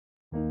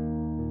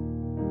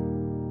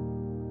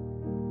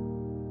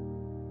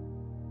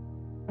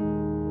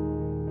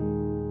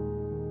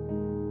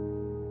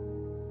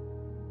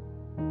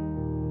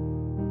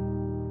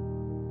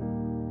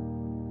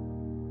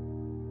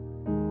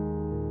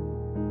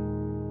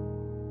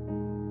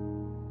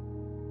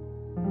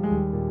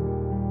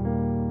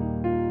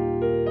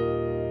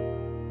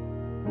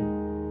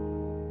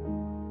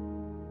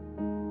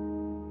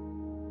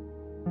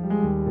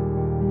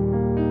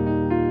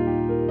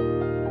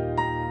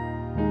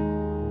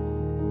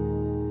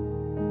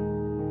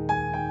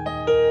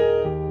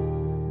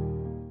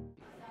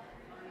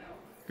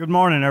Good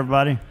morning,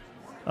 everybody.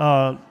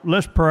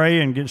 Let's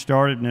pray and get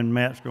started, and then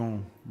Matt's going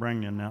to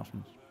bring the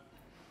announcements.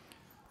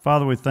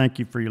 Father, we thank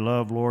you for your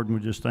love, Lord, and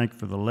we just thank you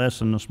for the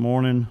lesson this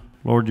morning.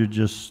 Lord, you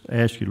just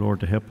ask you, Lord,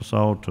 to help us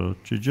all to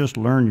just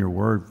learn your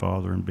word,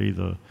 Father, and be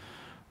the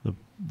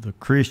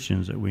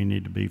Christians that we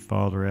need to be,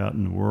 Father, out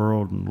in the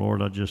world. And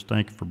Lord, I just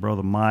thank you for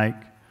Brother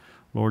Mike.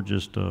 Lord,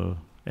 just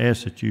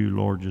ask that you,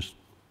 Lord, just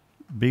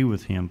be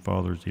with him,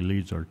 Father, as he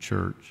leads our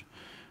church.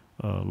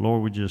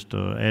 Lord, we just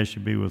ask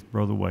you to be with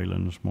Brother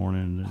Waylon this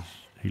morning as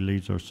he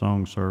leads our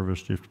song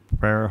service. Just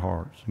prepare our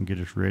hearts and get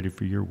us ready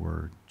for your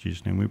word. In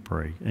Jesus' name we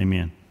pray.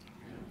 Amen.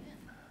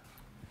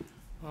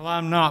 Well,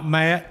 I'm not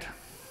Matt.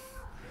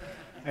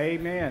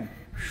 Amen.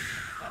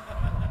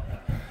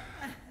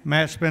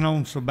 Matt's been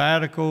on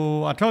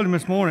sabbatical. I told him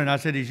this morning, I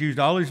said he's used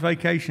all his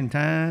vacation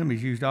time.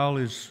 He's used all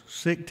his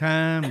sick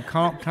time,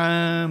 comp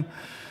time.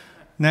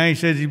 Now he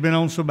says he's been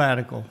on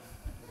sabbatical.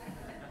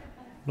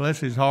 Bless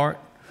his heart.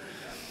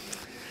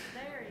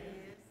 There he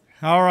is.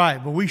 All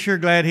right, but we sure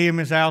glad he and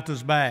Miss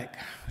Alta's back,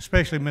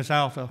 especially Miss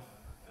Alta.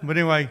 But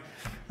anyway,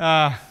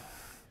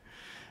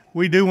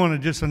 we do want to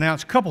just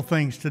announce a couple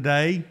things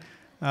today.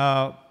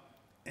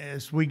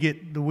 As we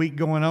get the week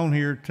going on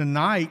here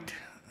tonight,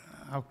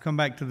 I'll come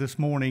back to this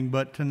morning,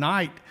 but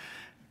tonight,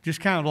 just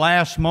kind of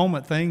last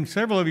moment thing.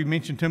 Several of you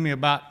mentioned to me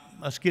about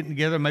us getting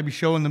together, maybe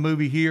showing the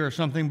movie here or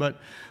something, but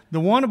the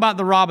one about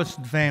the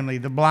Robinson family,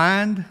 The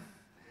Blind,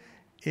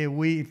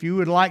 if you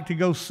would like to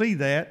go see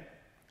that,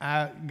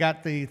 I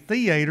got the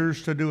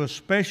theaters to do a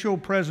special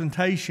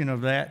presentation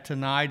of that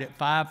tonight at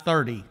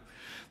 5:30.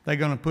 They're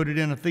going to put it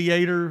in a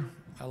theater,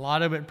 a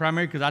lot of it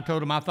primarily because I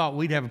told them I thought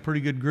we'd have a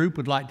pretty good group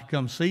would like to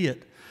come see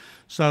it.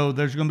 So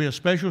there's going to be a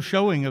special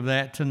showing of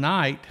that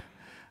tonight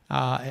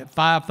at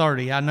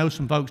 5:30. I know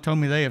some folks told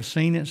me they have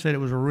seen it, said it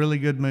was a really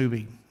good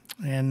movie.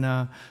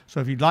 And so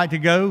if you'd like to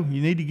go,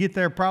 you need to get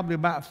there probably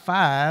about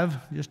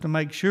 5 just to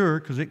make sure,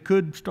 because it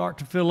could start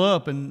to fill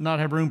up and not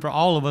have room for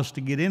all of us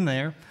to get in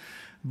there.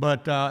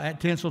 But at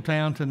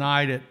Tinseltown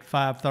tonight at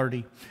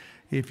 5:30,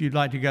 if you'd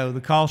like to go.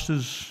 The cost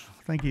is,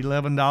 I think,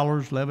 $11,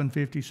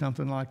 $11.50,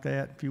 something like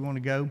that, if you want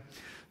to go.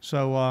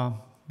 So,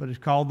 but it's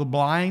called The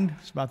Blind.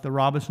 It's about the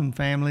Robinson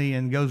family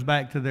and goes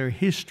back to their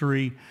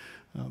history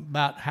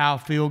about how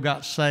Phil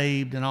got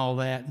saved and all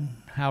that, and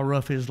how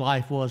rough his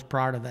life was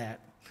prior to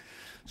that.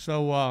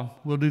 So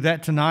we'll do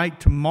that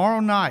tonight. Tomorrow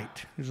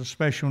night is a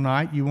special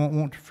night. You won't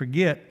want to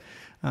forget.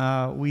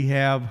 We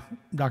have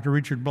Dr.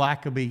 Richard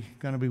Blackaby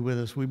going to be with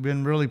us. We've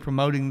been really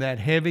promoting that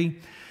heavy.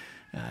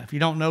 If you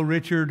don't know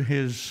Richard,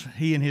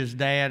 he and his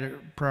dad,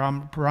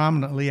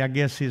 predominantly, I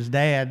guess his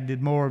dad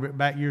did more of it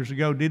back years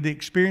ago, did the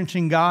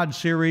Experiencing God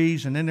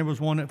series, and then there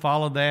was one that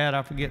followed that.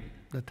 I forget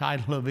the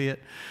title of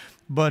it.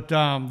 But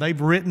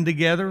they've written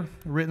together,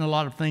 written a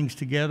lot of things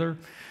together,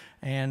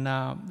 and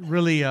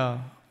really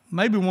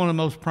maybe one of the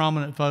most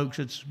prominent folks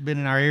that's been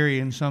in our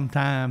area in some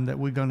time that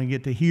we're going to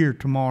get to hear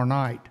tomorrow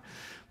night.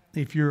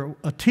 If you're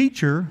a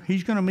teacher,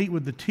 he's going to meet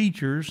with the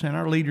teachers and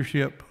our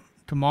leadership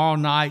tomorrow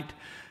night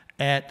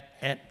at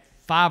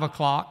 5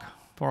 o'clock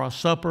for a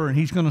supper, and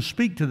he's going to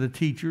speak to the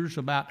teachers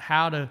about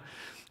how to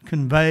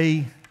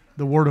convey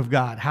the Word of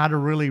God, how to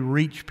really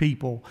reach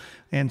people.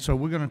 And so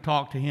we're going to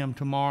talk to him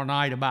tomorrow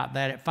night about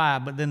that at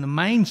 5. But then the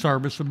main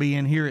service will be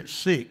in here at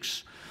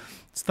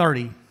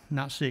 6:30,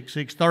 not 6,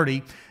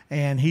 6:30.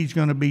 And he's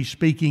going to be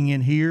speaking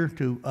in here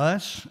to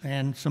us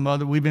and some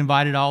other. We've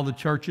invited all the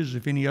churches,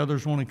 if any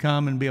others want to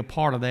come and be a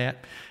part of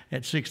that,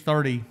 at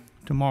 6:30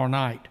 tomorrow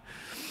night.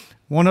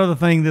 One other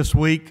thing this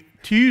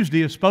week,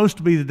 Tuesday is supposed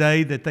to be the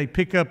day that they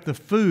pick up the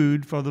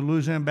food for the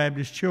Louisiana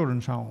Baptist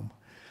Children's Home.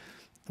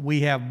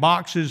 We have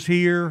boxes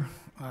here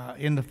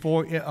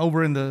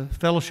over in the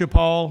fellowship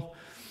hall.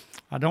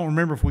 I don't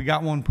remember if we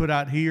got one put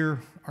out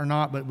here or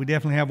not, but we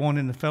definitely have one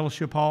in the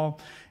fellowship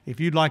hall. If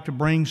you'd like to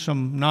bring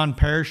some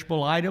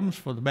non-perishable items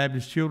for the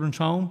Baptist Children's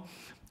Home,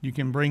 you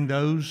can bring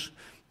those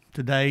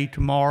today,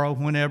 tomorrow,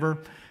 whenever,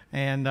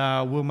 and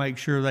we'll make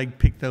sure they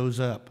pick those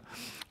up.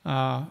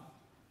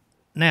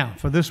 Now,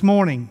 for this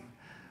morning,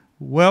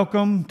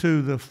 welcome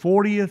to the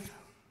 40th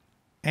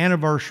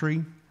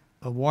anniversary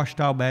of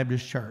Ouachita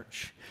Baptist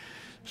Church.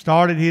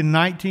 Started in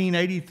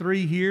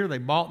 1983 here. They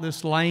bought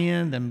this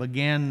land and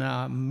began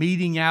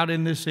meeting out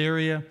in this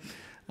area,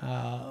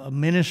 a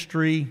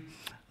ministry.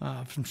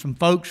 From some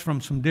folks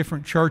from some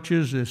different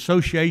churches. The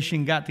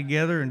association got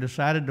together and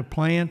decided to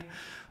plant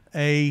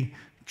a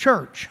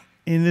church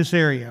in this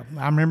area.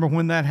 I remember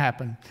when that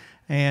happened.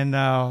 And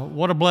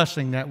what a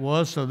blessing that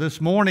was. So this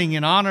morning,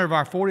 in honor of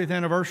our 40th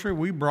anniversary,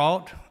 we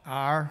brought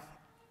our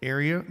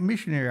area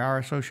missionary,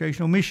 our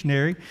associational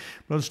missionary,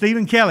 Brother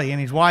Stephen Kelly and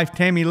his wife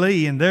Tammy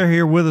Lee, and they're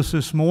here with us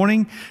this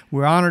morning.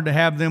 We're honored to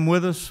have them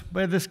with us.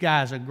 But this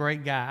guy's a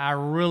great guy. I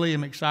really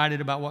am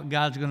excited about what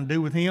God's going to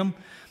do with him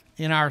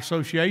in our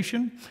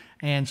association.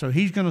 And so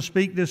he's going to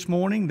speak this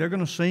morning. They're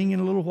going to sing in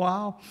a little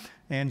while.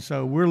 And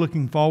so we're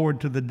looking forward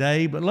to the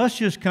day. But let's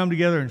just come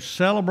together and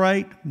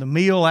celebrate the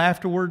meal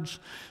afterwards,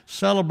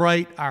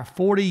 celebrate our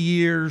 40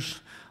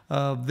 years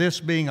of this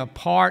being a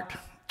part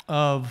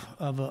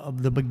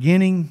of the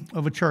beginning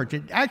of a church.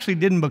 It actually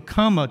didn't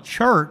become a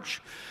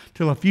church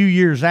till a few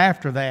years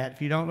after that.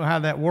 If you don't know how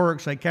that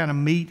works, they kind of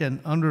meet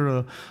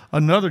under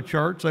another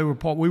church. We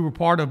were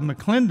part of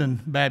McClendon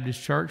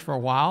Baptist Church for a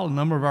while. A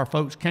number of our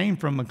folks came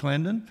from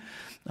McClendon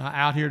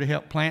out here to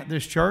help plant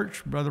this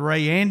church. Brother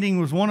Ray Anding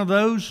was one of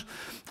those.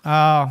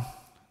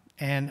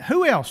 And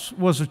who else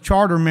was a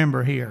charter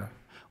member here?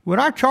 Would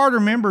our charter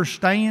members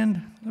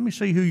stand? Let me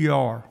see who you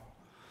are.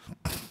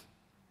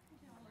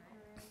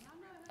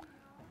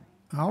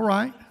 All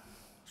right.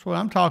 That's what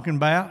I'm talking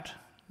about.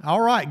 All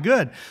right,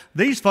 good.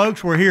 These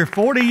folks were here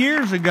 40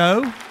 years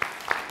ago,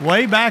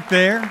 way back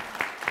there.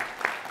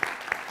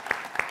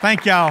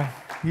 Thank y'all.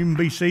 You can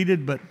be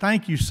seated, but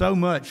thank you so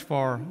much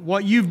for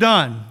what you've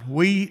done.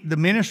 The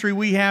ministry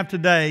we have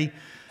today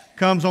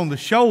comes on the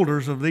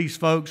shoulders of these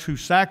folks who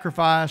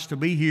sacrificed to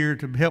be here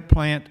to help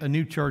plant a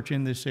new church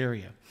in this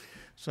area.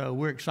 So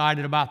we're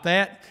excited about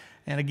that.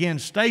 And again,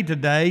 stay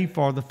today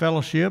for the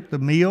fellowship, the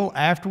meal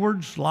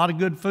afterwards. A lot of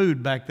good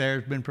food back there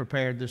has been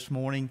prepared this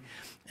morning.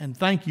 And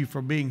thank you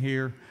for being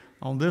here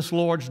on this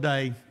Lord's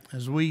Day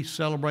as we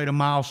celebrate a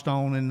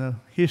milestone in the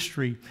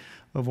history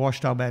of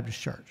Ouachita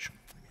Baptist Church.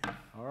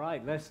 All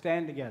right, let's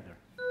stand together.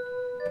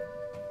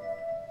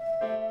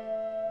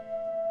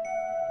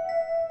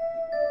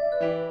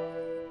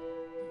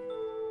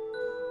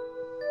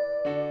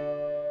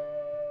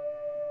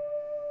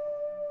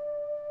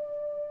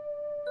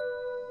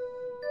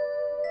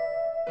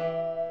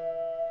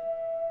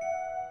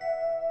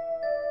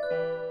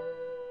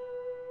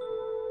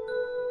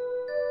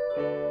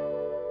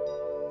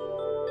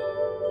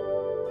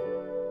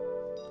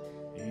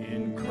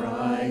 In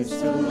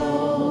Christ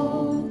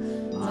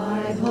alone,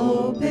 my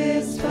hope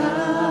is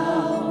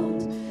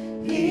found.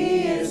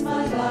 He is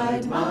my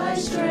light, my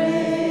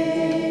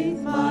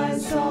strength, my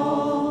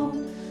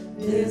song.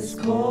 This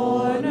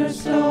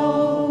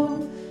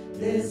cornerstone,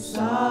 this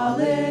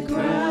solid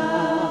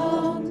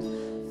ground,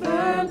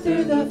 firm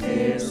through the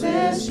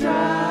fiercest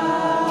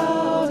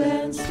drought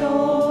and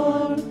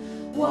storm.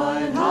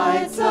 What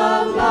heights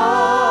of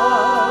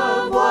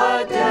love,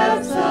 what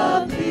depths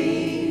of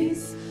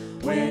peace,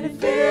 when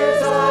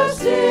fears are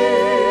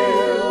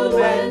stilled,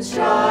 when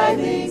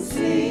striving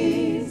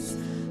cease.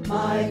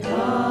 My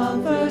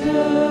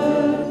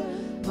comforter,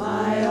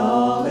 my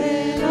all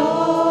in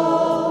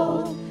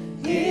all,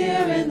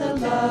 here in the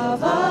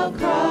love of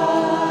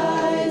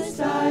Christ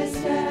I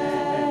stand.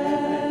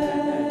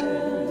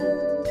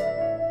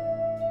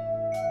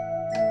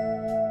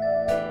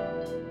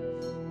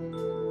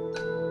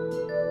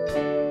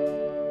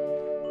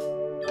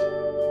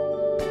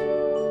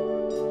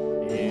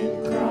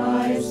 In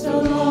Christ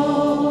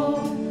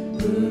alone,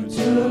 who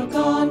took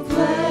on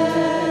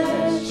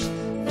flesh,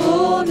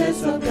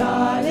 fullness of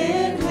God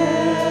in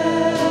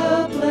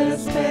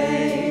helpless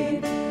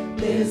pain,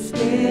 this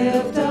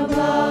gift of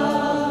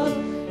love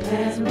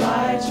and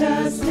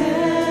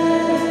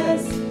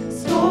righteousness,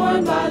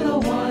 scorned by the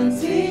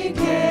ones he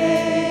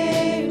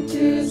came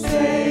to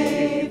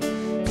save,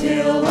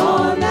 till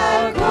on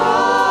that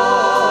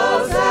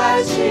cross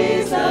as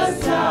Jesus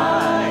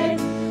died,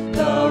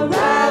 the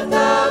wrath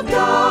of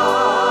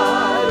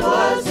God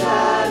was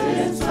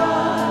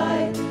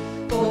satisfied.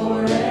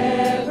 For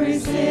every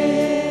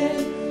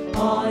sin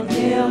on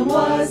him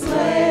was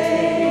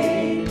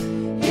laid.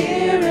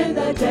 Here in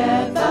the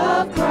death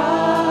of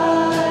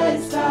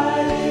Christ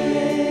I live.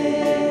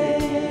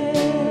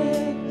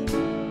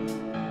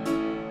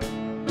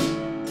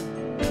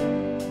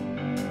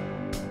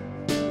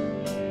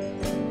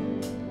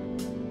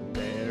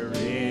 There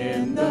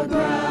in the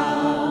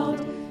ground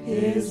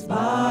his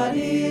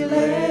body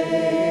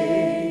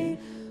lay,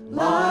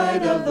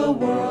 light of the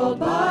world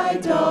by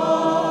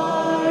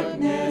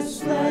darkness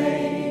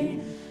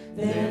slain,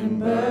 then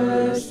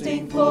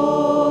bursting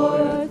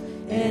forth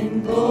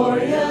in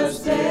glorious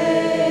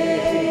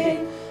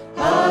day,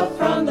 up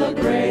from the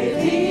grave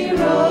he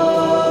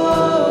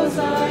rose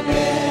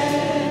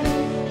again,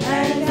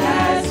 and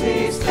as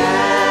he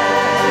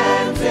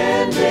stands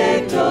in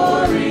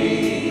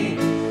victory,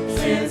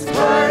 since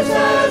curse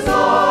has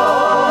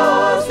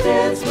lost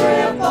its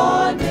grip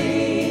on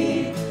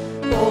me,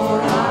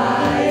 for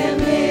I am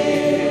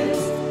his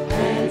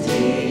and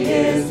he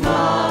is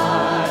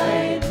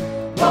mine,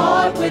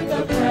 bought with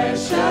the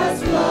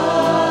precious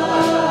blood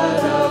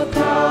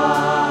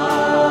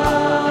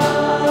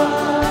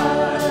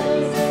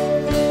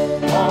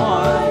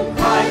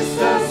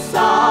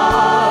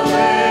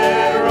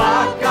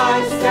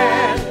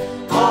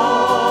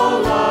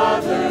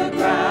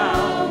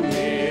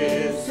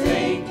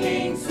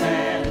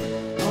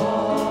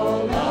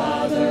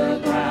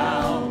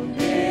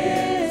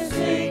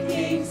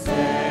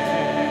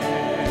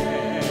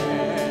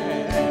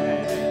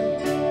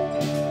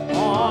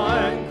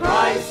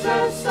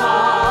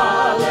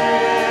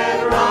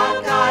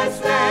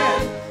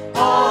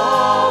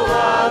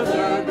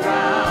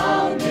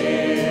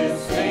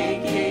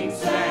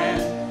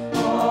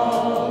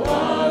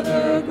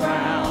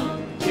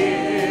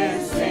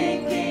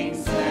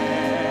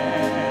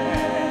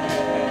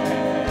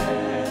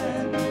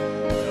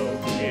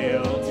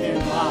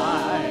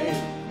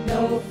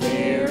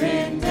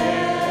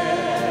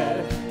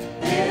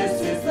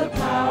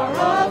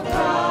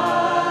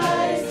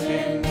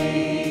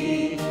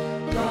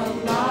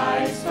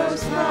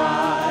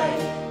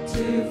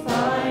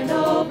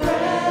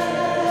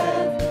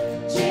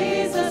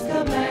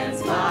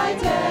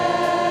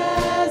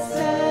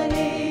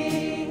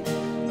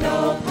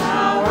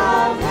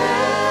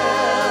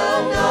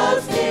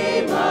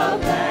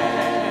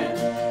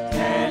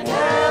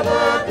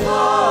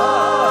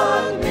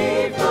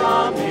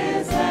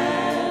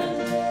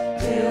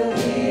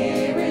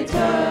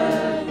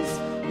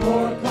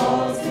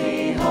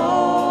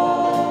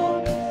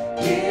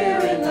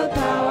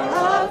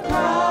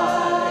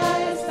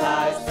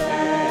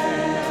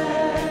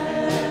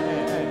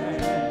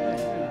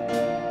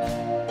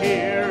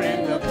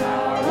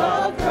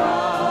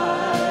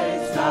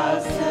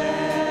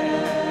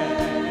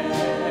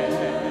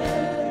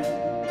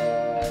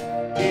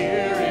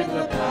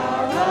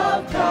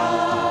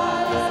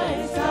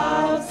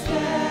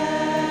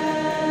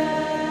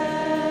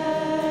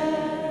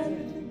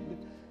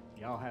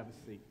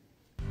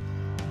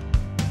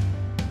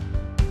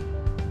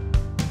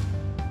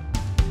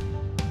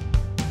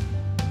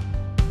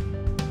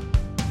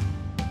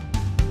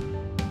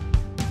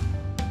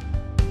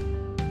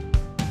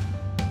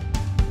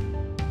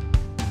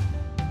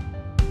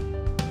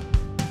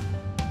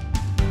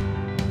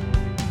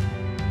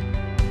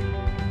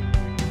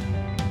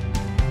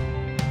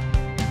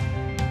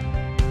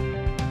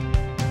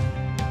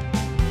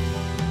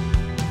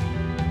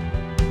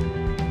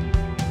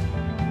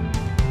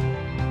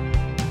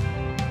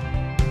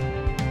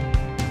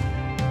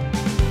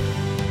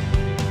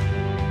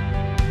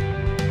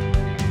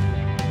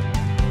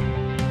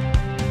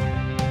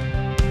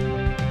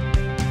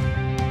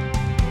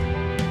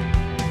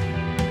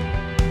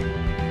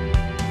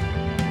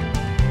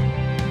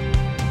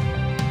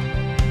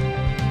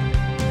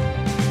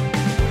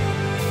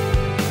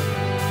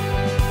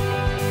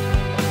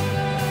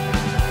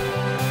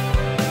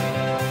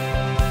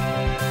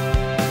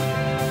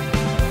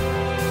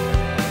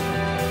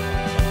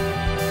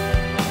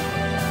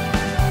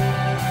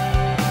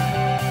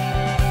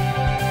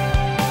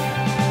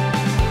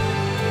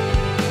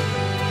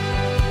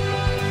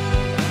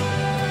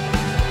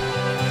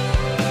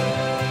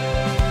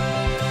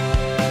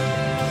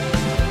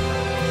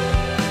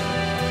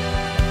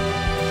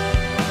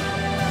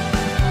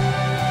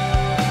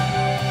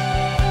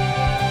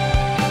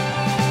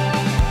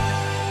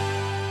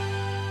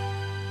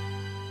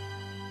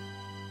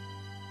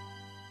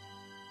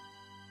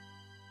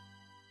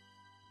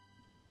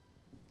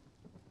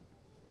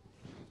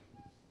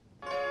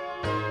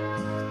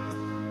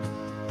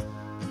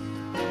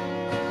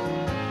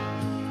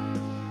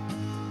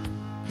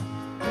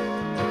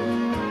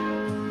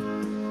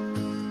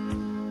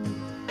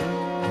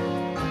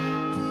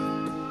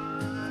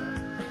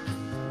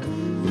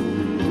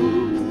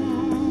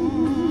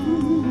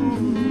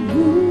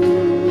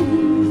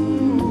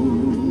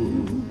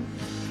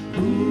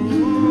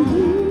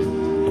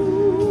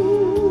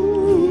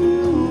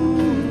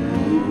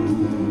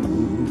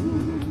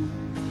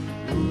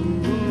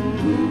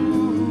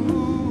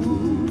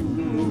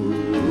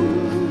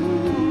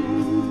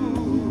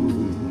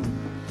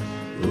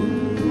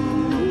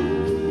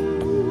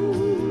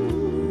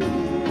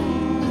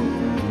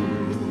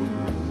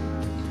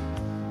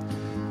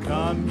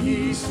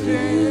sinners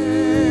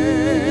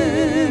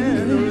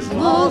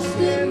lost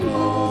and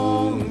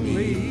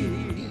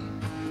lonely,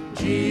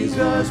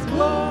 Jesus'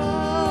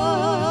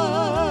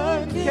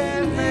 blood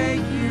can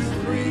make you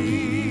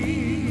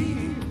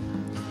free,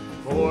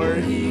 for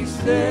he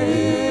saved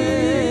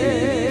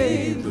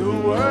the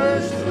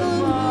worst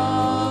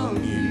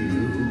among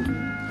you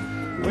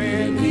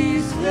when he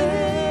saved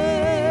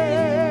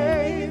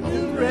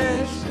a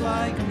wretch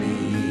like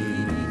me.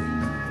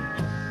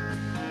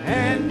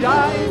 And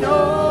I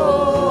know,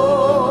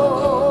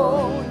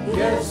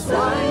 yes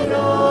I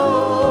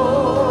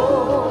know,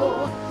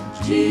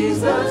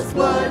 Jesus'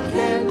 blood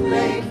can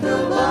make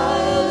the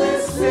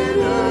vilest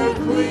sinner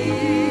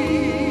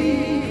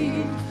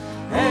clean.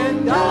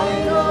 And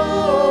I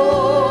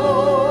know,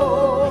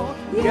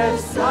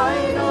 yes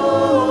I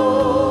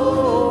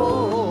know,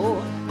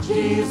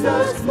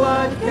 Jesus'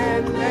 blood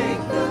can make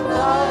the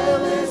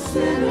vilest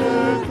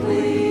sinner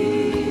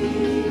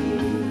clean.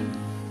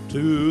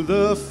 To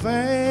the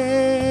faint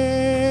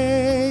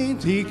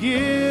he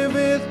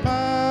giveth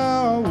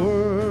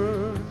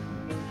power,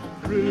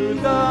 through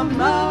the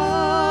mountains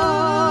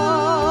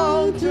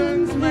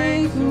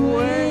make the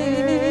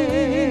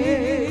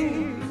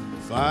way,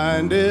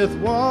 findeth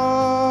water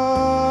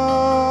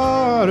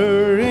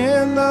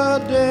in the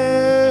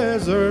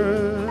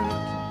desert,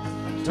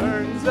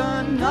 turns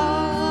the night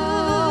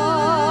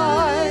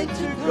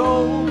to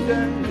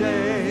golden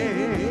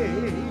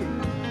day.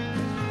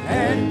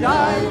 And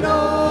I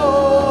know,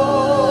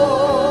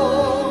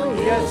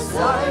 yes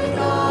I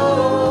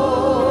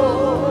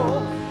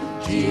know,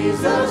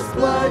 Jesus'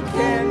 blood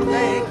can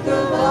make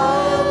the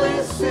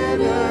vilest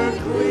sinner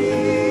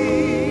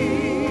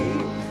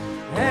clean.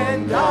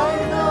 And I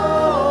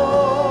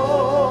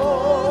know,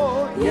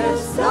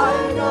 yes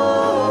I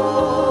know,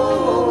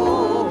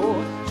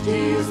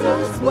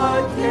 Jesus'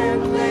 blood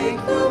can make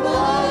the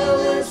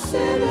vilest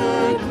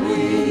sinner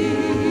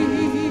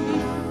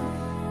clean.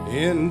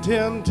 In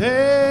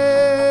temptation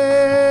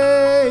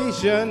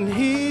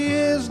he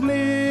is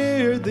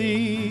near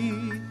thee,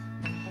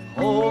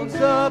 holds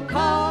the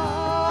power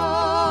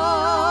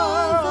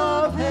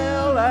of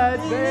hell at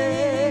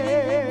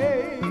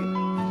bay,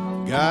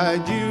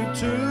 guide you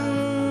to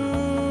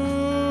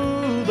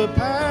the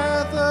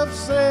path of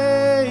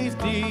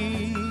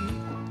safety,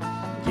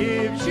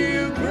 gives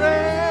you grace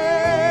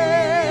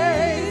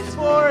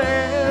for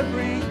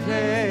every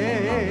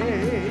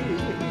day.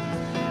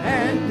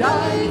 And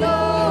I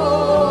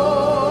know,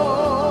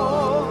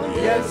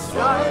 yes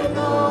I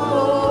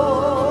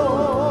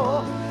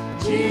know,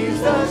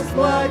 Jesus'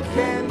 blood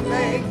can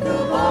make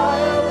the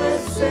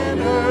vilest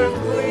sinner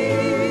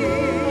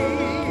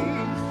clean.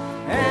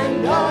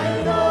 And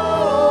I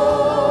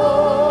know,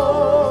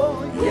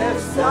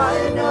 yes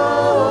I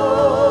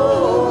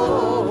know,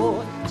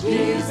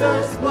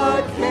 Jesus'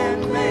 blood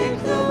can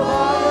make the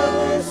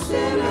vilest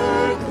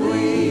sinner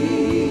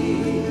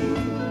clean.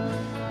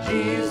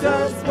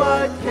 Jesus'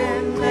 blood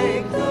can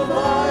make the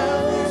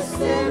vilest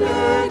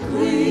sinner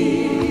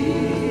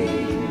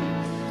clean.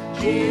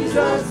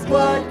 Jesus'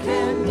 blood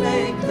can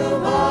make the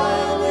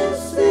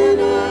vilest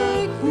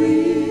sinner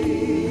clean.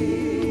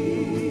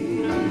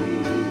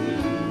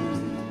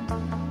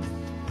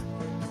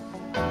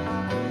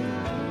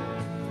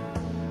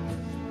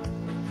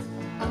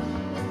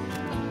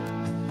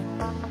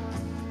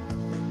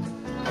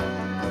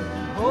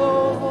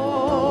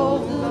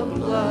 Oh, the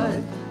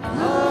blood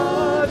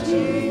of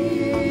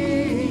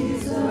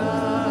Jesus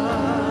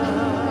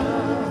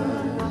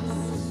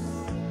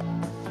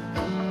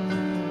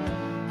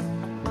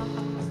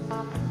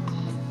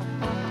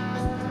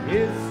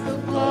It's the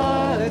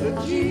blood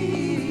of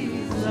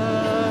Jesus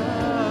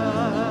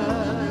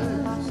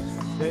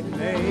that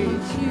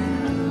makes you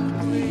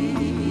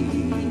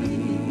clean.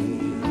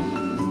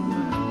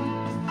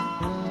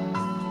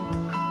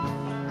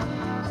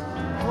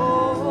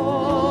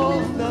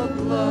 Oh, the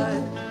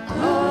blood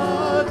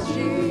of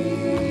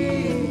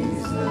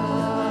Jesus.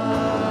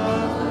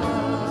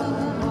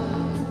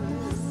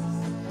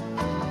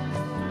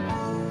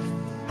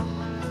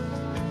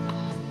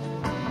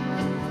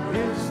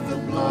 It's the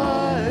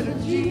blood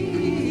of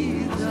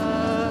Jesus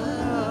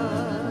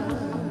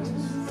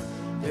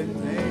that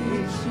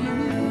makes you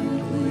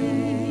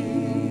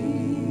clean.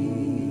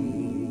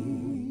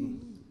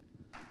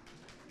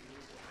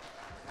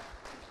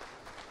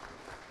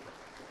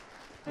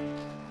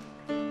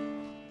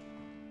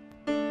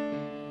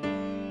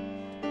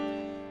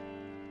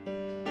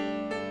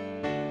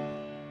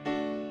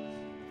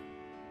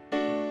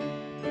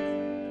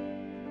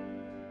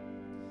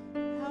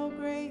 How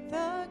great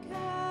the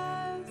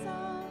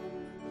chasm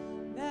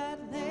that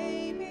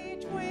lay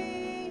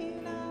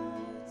between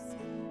us,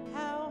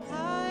 how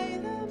high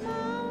the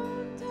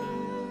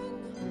mountain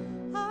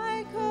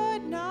I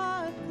could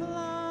not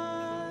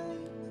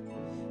climb.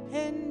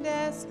 In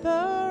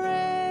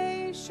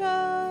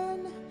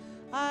desperation,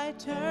 I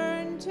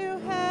turned to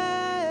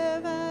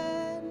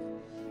heaven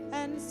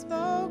and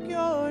spoke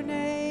your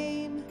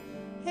name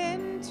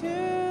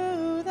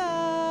into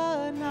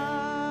the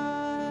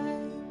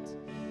night.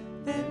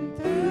 Then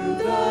through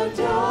the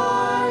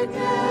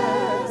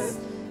darkness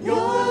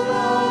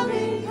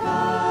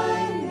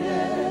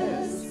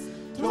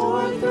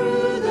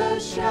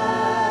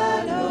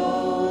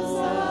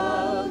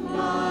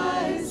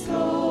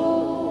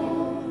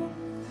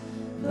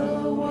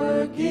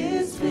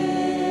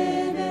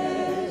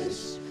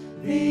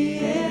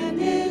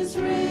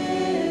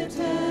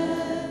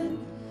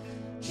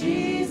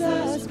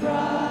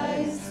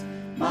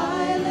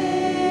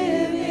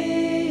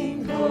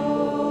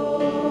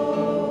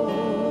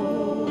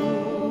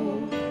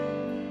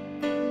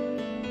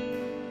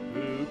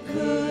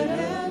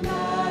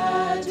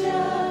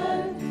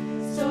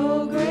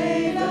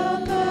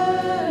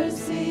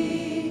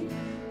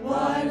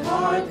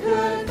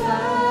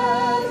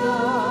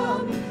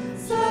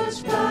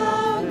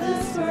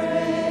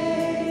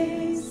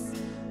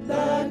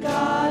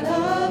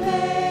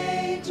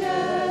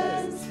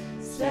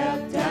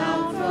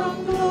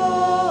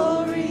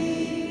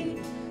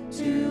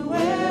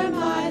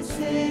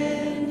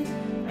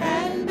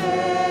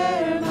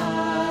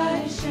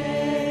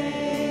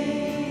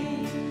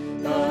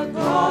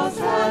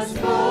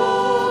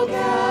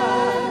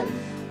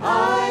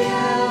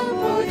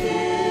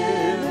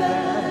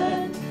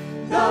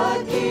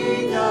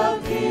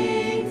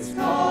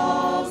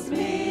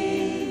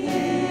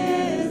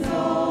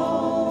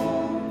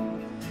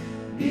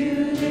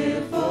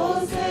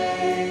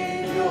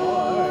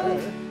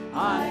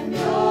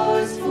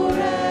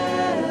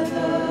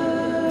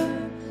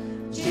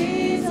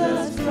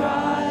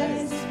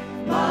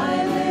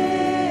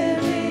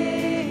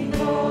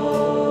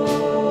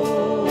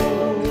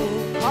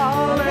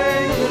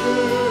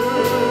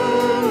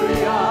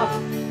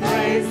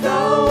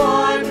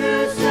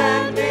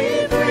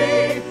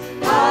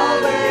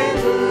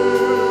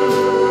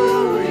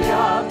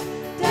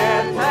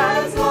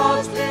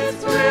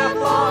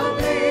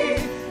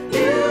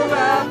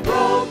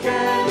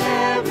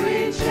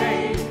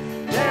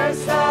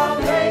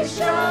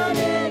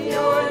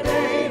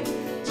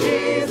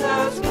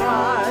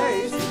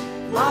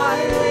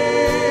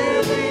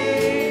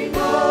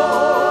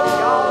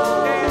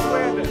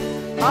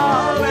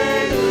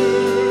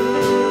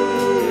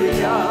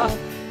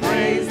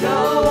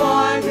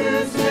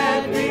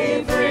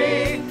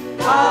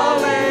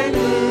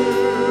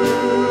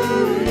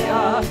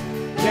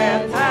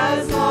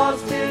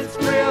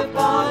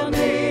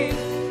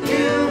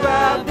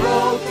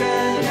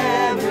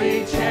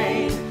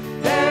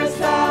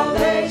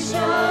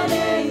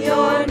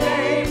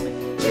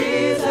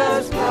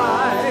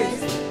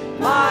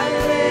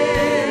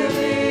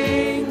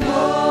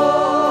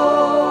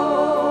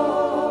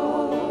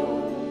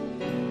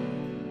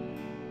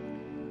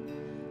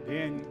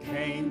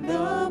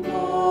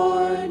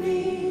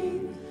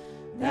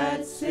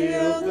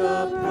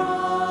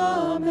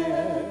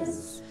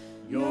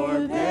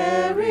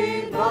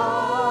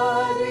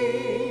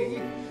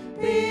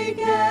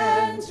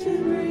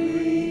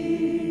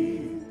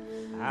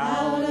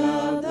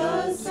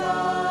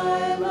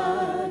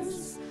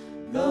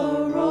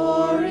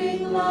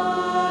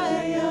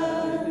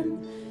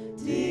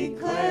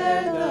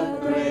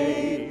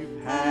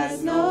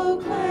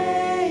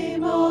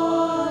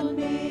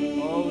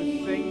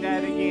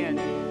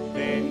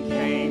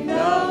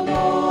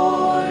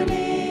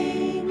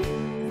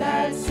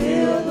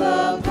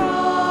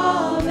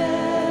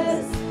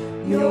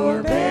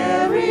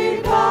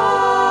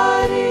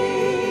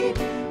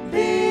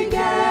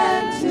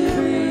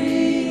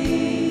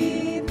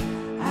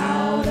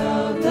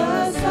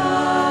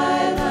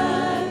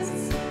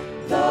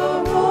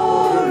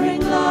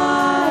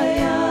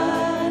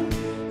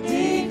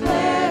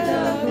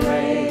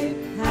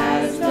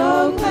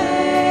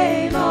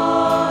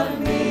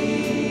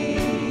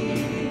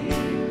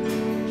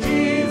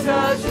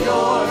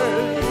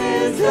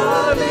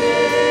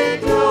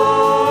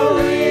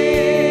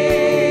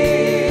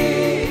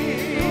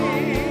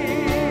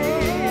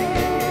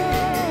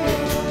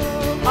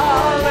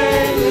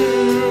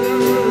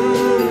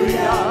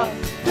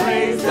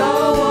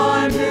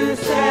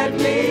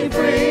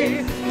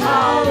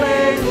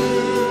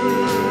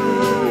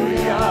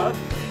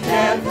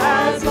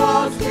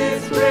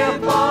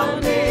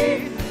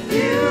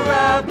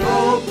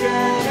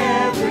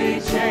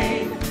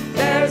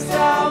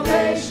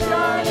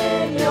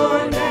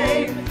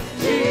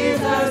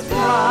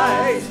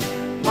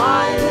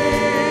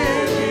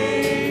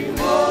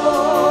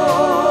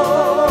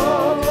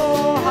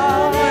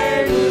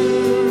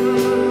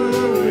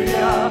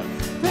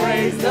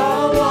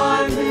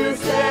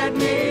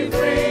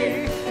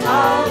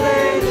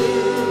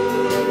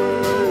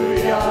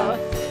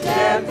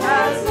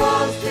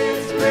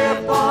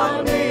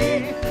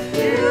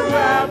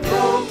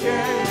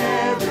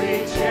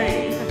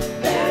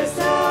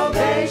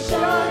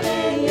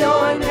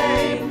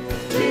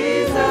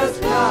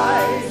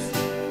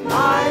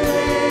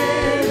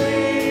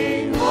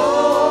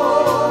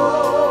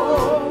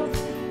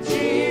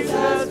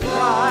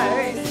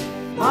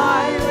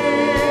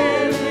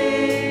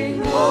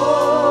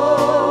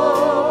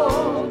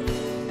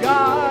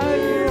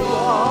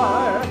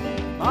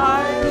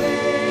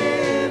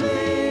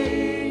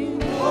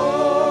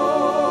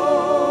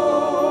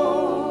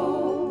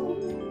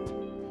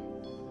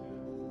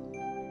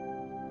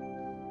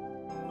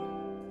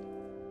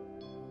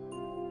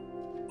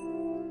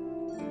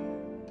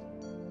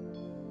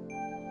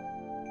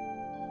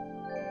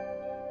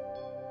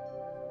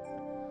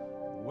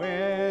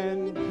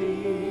and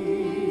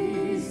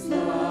peace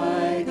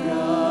like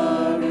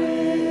a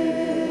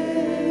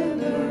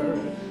river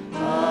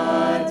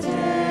attendeth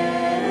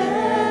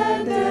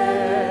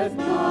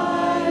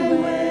my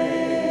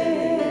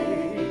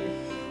way.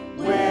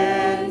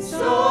 When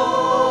sorrows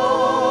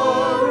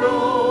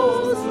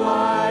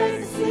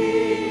like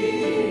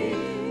sea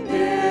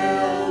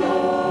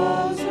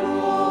billows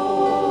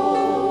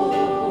roll,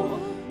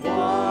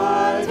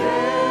 whatever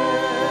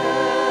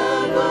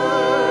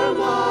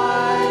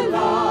my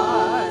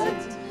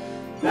lot,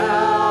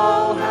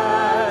 thou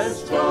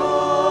hast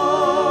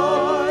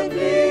taught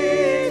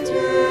me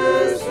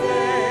to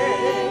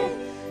say,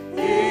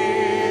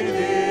 it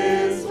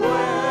is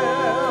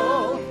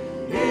well,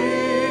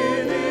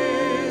 it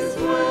is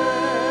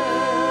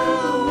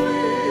well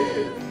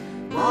with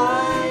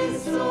my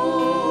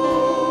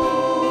soul.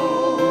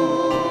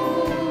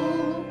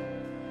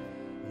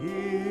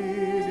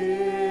 It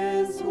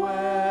is well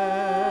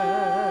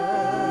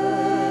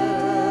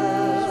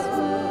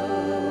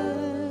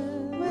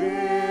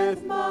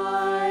with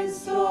my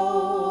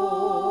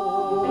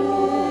soul.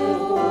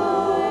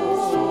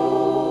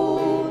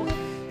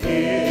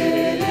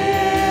 It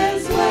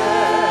is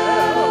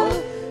well,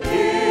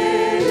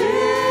 it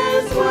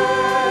is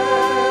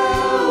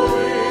well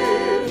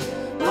with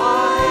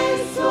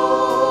my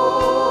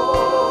soul.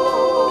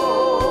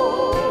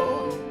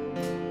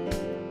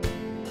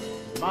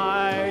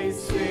 My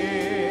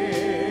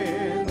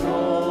sin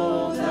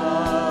rolled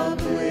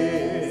up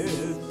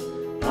with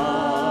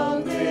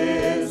of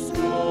this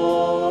glorious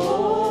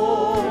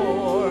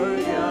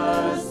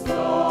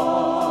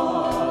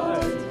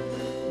thought.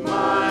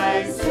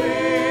 My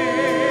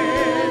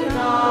sin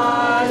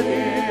not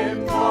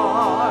in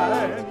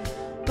part,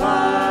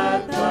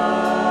 but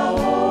the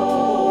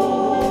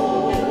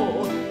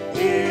whole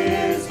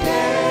is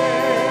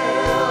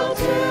nailed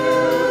to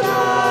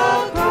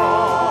the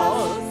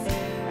cross,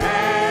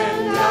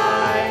 and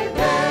I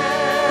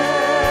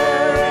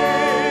bear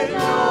it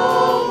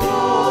no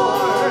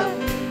more.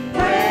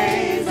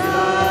 Praise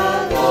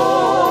the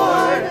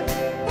Lord,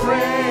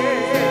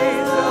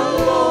 praise the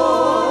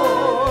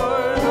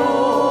Lord,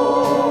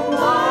 oh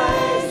my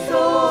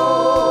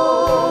soul.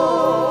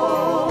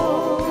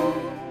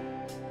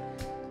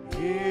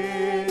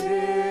 It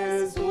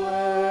is well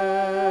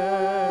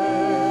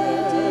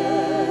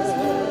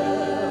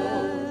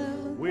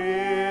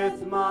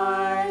with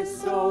my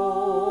soul.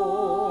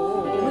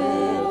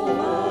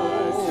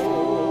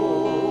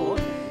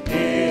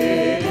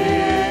 It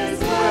is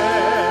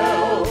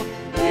well,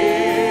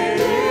 it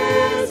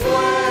is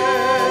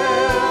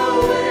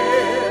well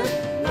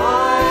with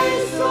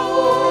my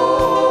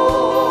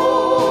soul.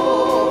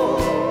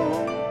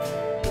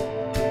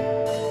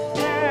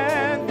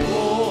 And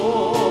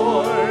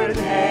Lord,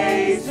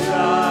 haste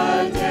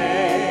the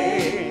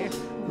day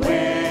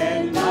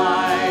when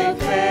my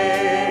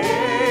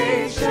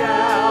faith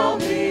shall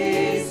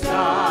be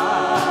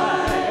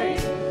sight.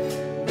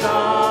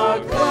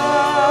 The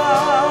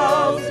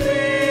clouds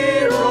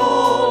be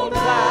rolled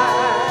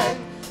back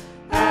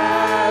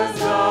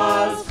as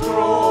a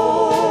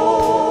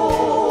scroll.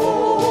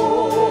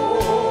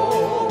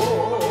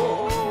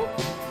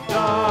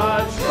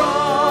 The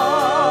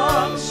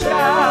drum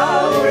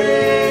shall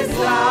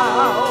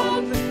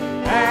resound,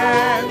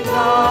 and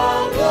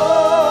the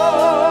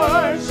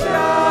Lord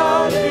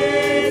shall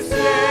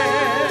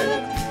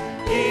descend.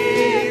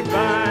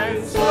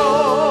 Even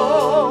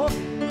so,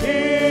 it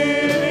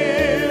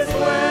is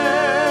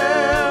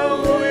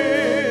well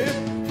with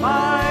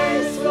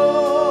my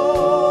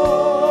soul.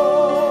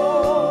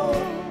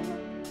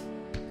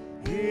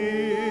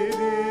 It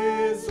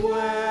is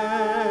well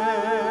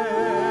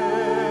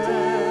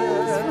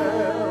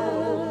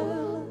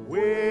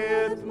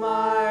with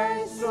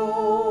my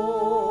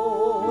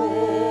soul.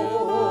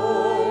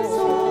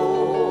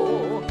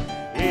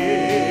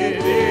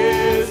 It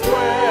is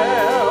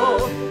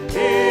well,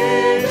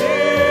 it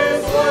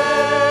is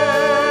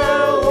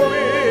well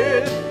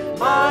with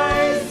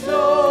my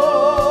soul.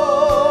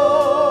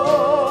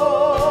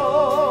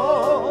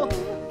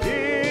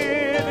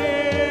 It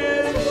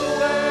is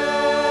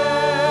well.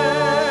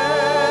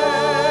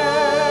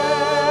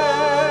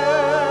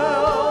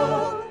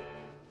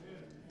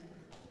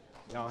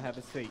 Y'all have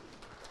a seat.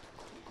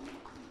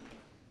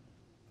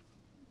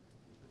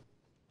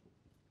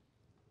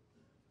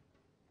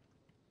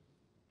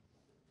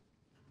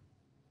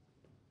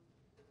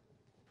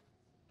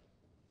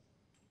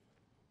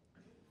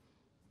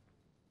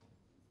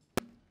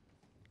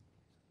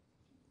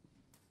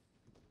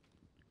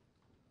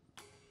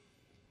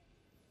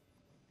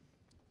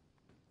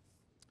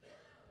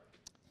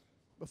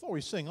 Before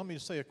we sing, let me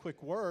just say a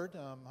quick word.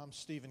 I'm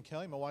Stephen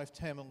Kelly, my wife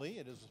Tammy Lee.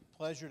 It is a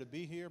pleasure to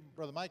be here.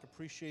 Brother Mike,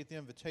 appreciate the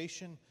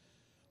invitation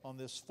on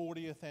this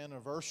 40th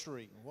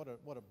anniversary. What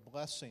a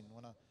blessing.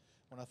 When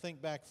I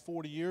think back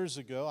 40 years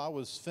ago, I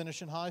was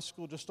finishing high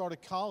school, just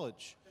started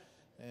college.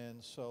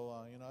 And so,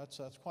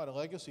 that's quite a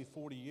legacy,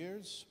 40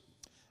 years.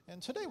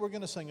 And today we're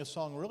going to sing a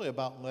song really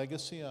about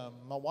legacy.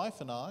 My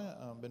wife and I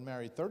have been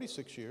married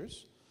 36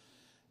 years.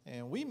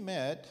 And we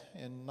met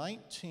in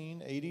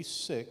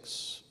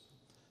 1986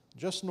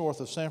 just north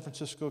of San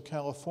Francisco,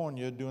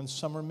 California, doing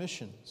summer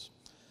missions.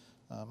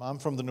 I'm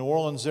from the New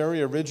Orleans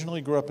area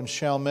originally, grew up in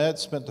Chalmette,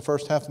 spent the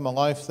first half of my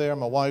life there.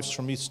 My wife's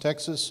from East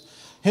Texas,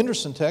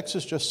 Henderson,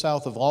 Texas, just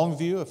south of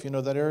Longview, if you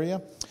know that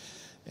area.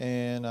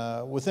 And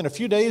within a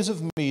few days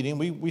of meeting,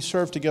 we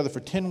served together for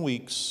 10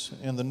 weeks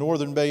in the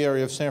northern Bay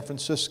Area of San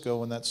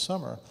Francisco in that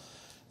summer.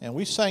 And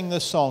we sang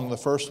this song the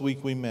first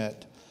week we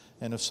met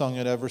and have sung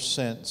it ever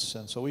since.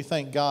 And so we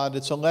thank God.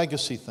 It's a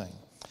legacy thing.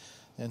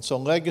 And so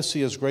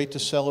legacy is great to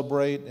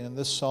celebrate, and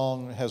this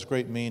song has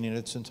great meaning.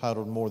 It's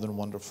entitled More Than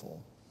Wonderful.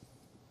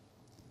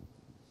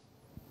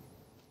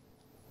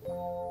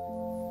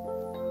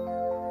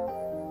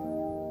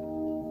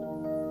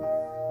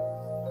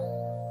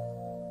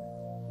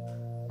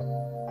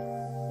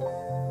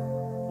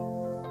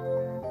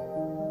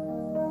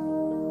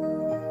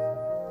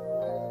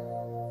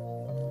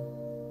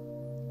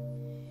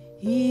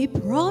 He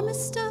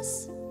promised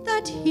us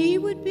that he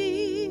would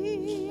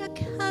be a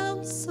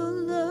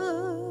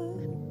counselor,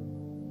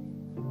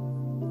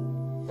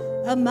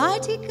 a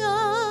mighty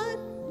God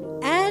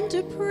and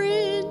a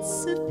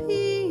Prince of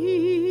Peace.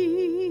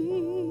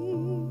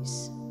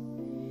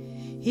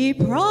 He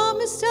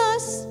promised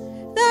us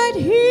that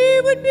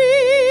he would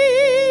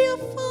be a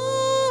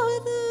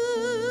father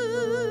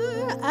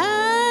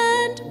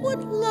and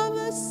would love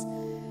us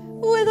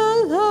with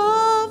a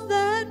love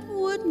that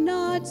would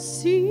not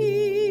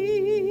cease.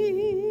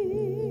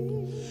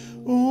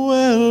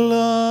 Well,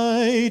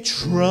 I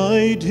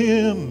tried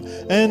him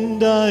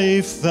and I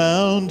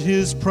found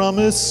his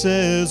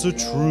promises are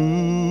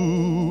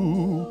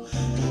true.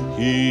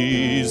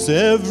 He's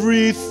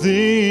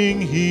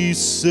everything he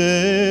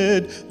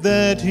said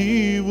that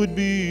he would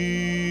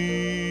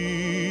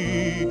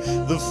be.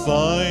 The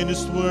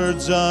finest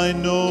words I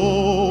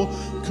know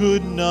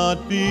could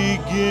not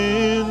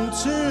begin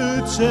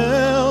to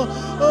tell,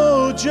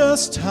 oh,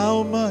 just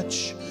how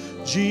much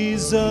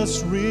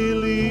Jesus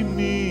really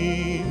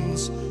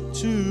means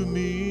to me.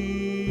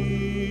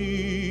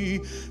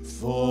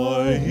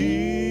 For he's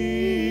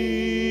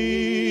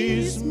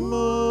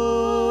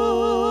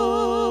more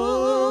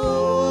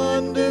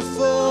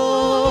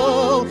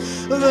wonderful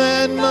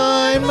than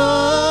my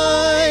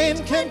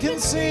mind can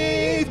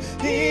conceive.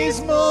 He's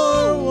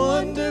more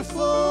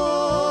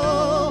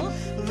wonderful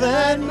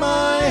than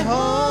my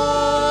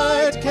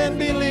heart can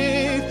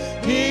believe.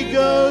 He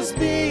goes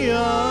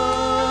beyond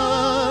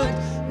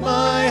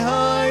my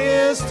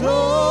highest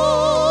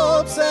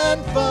hopes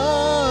and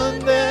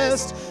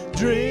fondest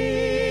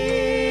dreams.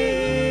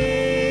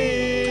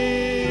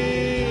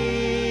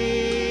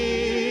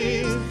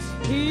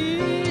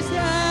 He's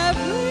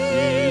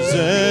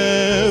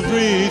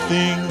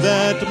everything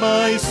that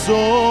my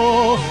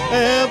soul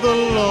ever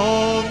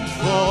longed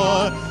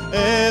for,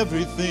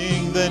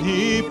 everything that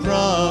he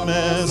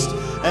promised,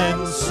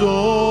 and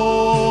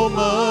so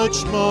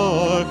much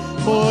more,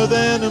 more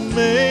than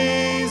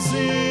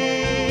amazing,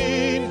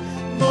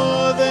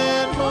 more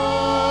than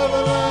marvelous,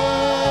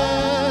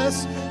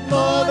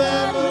 more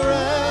than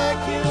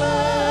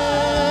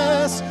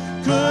miraculous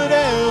could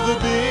ever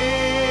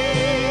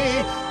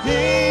be.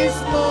 He's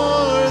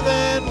more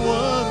than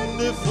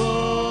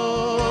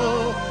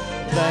wonderful.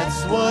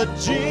 That's what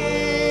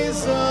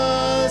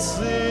Jesus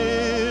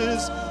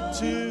is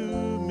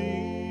to me.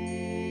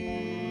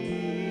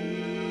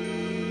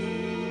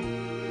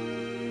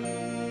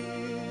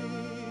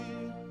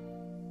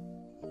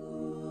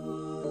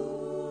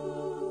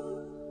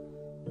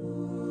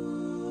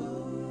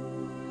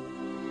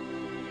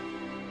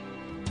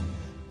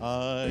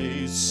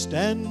 I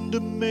stand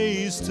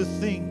amazed to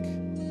think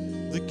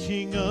the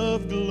King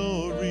of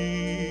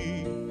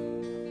Glory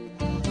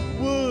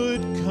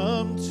would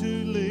come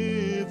to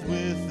live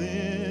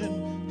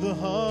within the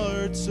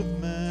hearts of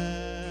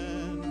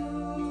man.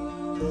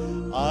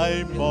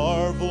 I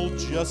marvel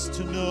just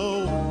to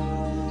know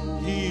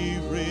he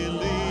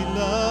really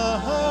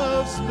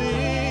loves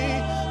me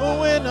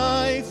when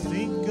I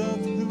think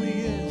of who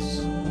he is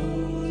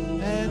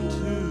and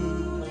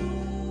who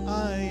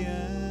I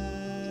am.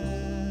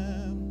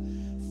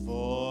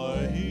 For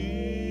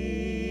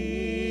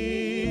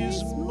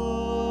he's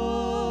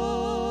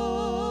more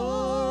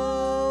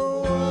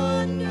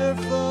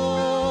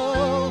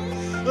wonderful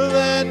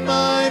than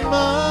my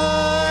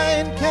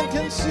mind can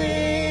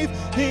conceive.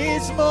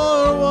 He's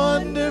more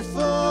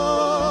wonderful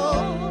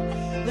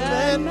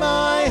than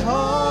my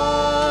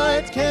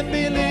heart can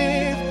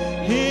believe.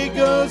 He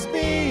goes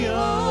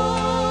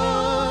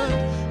beyond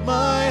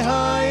my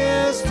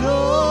highest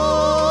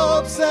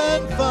hopes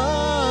and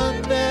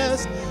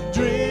fondest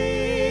dreams.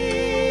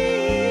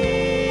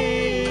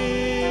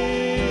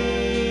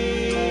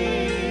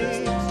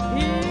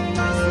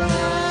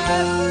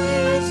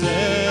 He's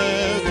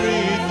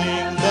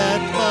everything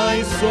that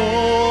my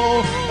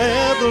soul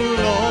ever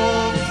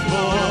longed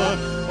for,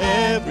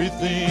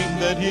 everything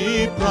that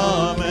he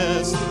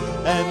promised,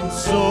 and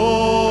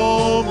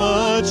so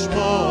much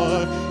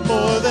more,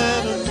 more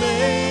than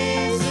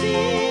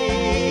amazing,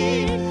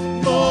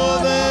 more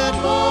than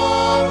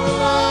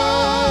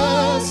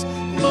marvelous,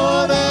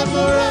 more than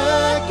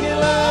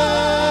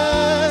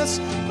miraculous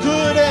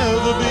could ever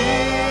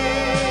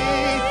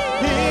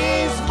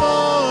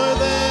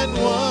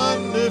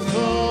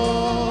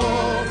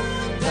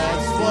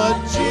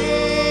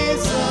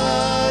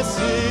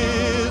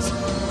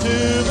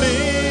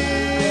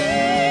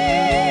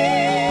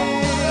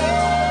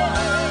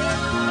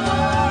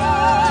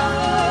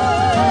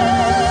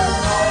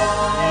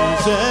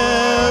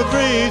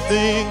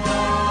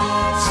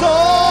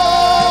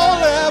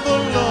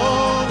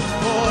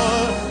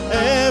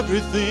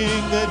everything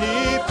that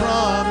He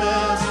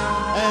promised,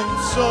 and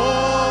so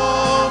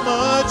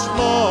much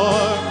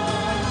more.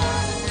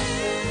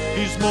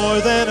 He's more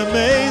than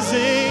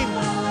amazing.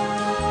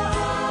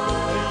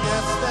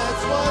 Yes,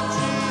 that's what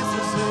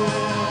Jesus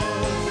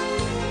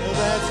is.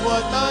 That's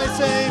what my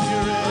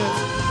Savior is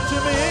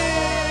to me.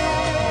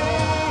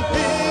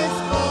 He's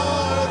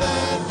more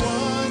than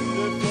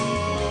wonderful,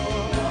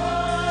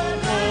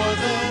 more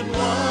than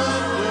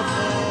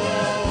wonderful.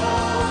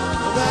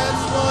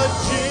 That's what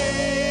Jesus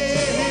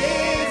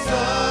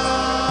is.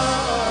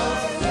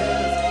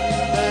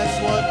 That's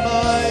what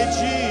my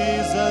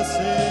Jesus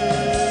is.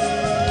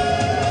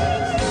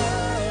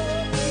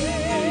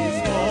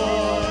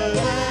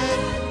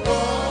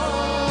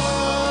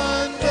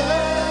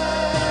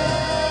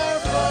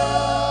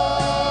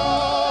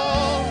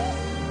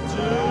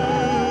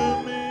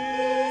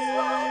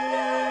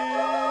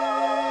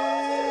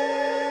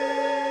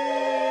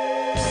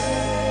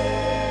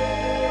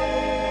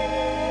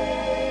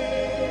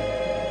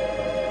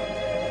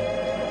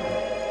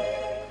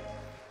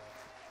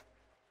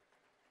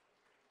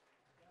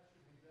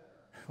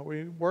 Are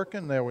we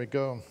working? There we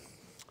go.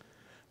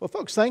 Well,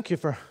 folks, thank you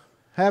for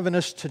having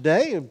us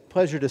today. A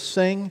pleasure to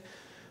sing.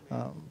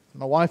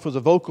 My wife was a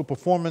vocal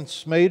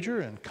performance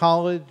major in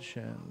college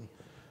and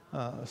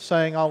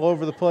sang all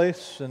over the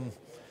place. And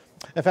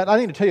in fact, I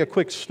need to tell you a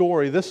quick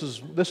story. This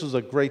is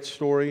a great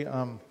story.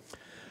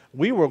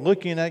 We were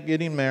looking at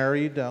getting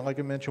married. Like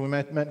I mentioned, we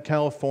met in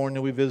California.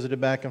 We visited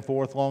back and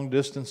forth long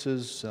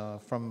distances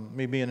from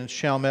me being in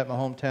Chalmette, my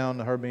hometown,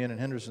 to her being in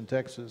Henderson,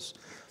 Texas.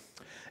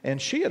 And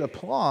she had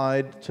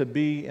applied to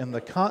be in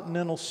the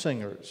Continental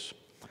Singers.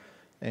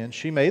 And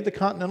she made the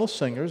Continental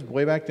Singers.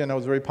 Way back then, that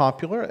was very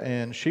popular.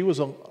 And she was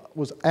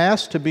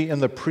asked to be in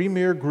the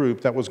premier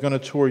group that was going to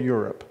tour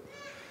Europe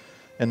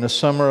in the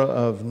summer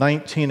of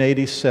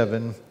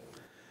 1987.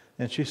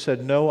 And she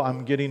said, "No,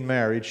 I'm getting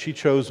married." She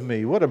chose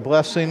me. What a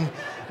blessing.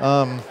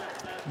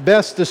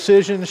 Best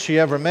decision she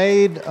ever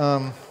made.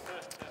 No,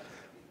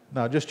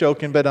 just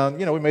joking. But,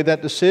 we made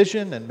that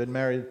decision and been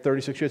married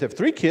 36 years. I have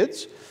 3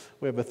 kids.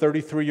 We have a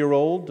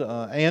 33-year-old,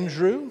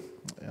 Andrew,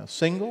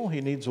 single.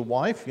 He needs a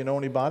wife. If you know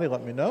anybody,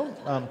 let me know.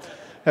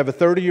 Have a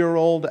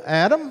 30-year-old,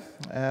 Adam.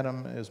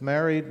 Adam is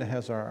married and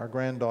has our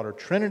granddaughter,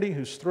 Trinity,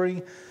 who's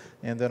 3.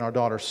 And then our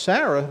daughter,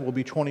 Sarah, will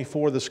be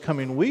 24 this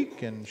coming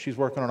week. And she's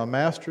working on a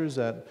master's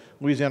at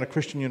Louisiana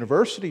Christian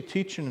University,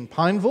 teaching in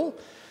Pineville.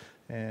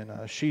 And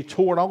she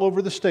toured all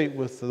over the state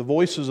with the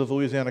Voices of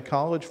Louisiana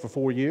College for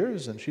 4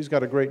 years. And she's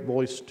got a great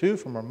voice, too,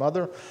 from her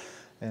mother.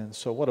 And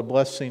so what a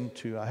blessing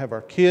to have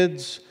our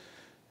kids.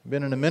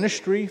 Been in a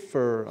ministry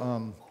for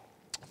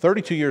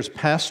 32 years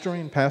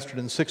pastored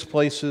in 6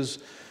 places.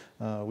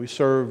 We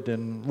served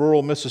in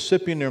rural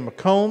Mississippi near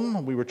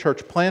Macomb. We were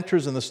church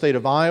planters in the state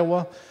of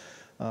Iowa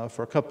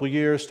for a couple of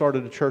years.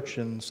 Started a church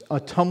in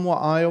Ottumwa,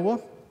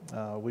 Iowa.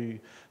 We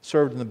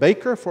served in the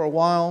Baker for a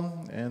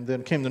while, and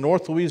then came to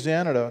North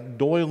Louisiana to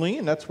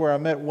Doyline. That's where I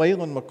met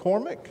Waylon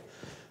McCormick.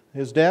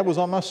 His dad was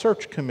on my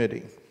search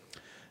committee.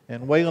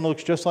 And Waylon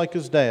looks just like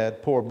his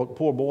dad, poor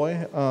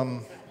boy.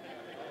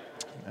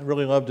 I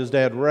really loved his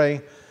dad,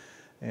 Ray.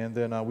 And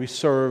then we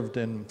served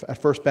at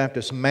First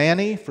Baptist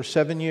Manny for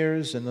 7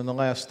 years. And then the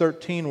last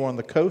 13 were on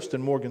the coast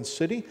in Morgan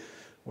City,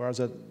 where I was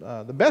at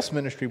the best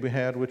ministry we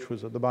had, which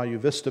was at the Bayou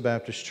Vista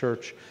Baptist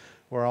Church,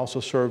 where I also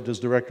served as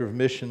director of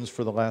missions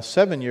for the last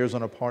 7 years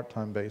on a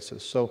part-time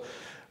basis. So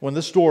when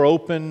this door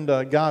opened,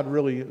 God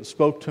really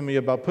spoke to me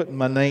about putting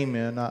my name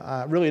in.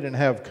 I really didn't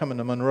have coming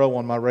to Monroe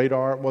on my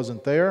radar. It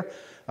wasn't there.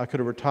 I could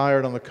have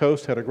retired on the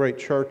coast, had a great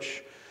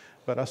church.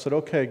 But I said,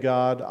 okay,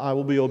 God, I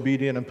will be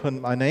obedient and put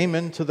my name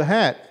into the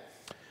hat.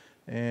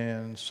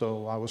 And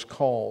so I was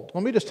called.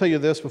 Let me just tell you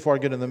this before I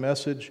get into the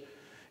message.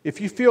 If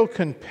you feel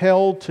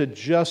compelled to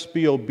just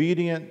be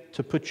obedient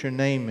to put your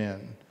name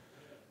in,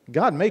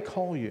 God may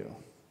call you.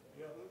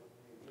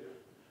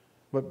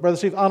 But Brother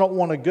Steve, I don't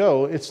want to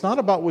go. It's not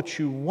about what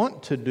you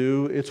want to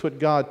do. It's what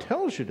God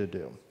tells you to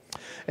do.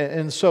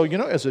 And so,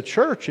 as a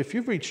church, if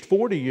you've reached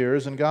 40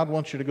 years and God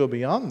wants you to go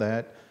beyond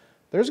that,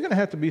 there's going to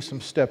have to be some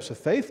steps of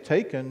faith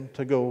taken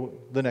to go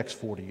the next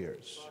 40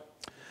 years.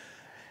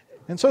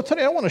 And so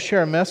today I want to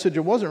share a message.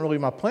 It wasn't really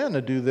my plan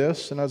to do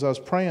this. And as I was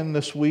praying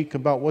this week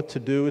about what to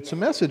do, it's a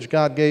message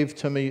God gave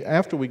to me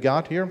after we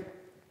got here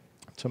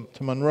to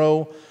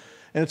Monroe.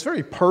 And it's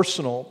very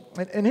personal.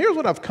 And here's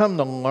what I've come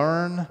to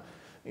learn.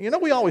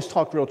 We always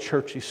talk real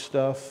churchy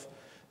stuff.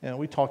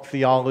 We talk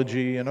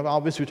theology. And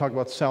obviously we talk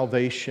about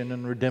salvation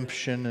and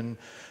redemption and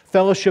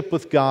fellowship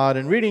with God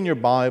and reading your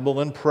Bible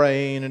and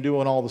praying and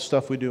doing all the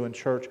stuff we do in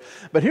church.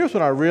 But here's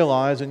what I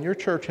realize, and your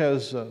church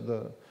has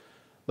the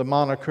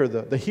moniker,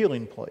 the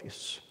healing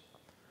place.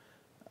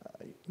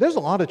 There's a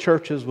lot of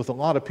churches with a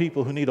lot of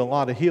people who need a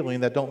lot of healing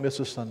that don't miss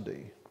a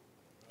Sunday.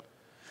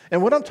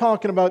 And what I'm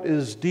talking about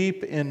is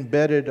deep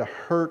embedded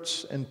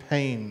hurts and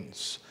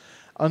pains,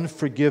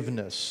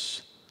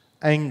 unforgiveness,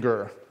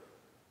 anger,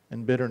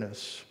 and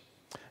bitterness.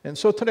 And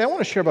so today I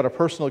want to share about a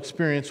personal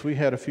experience we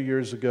had a few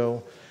years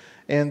ago.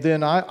 And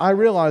then I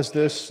realized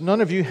this.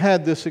 None of you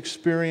had this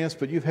experience,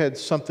 but you've had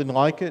something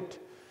like it.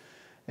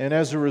 And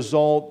as a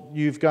result,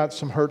 you've got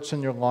some hurts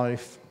in your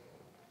life.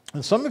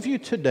 And some of you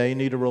today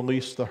need to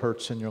release the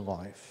hurts in your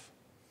life.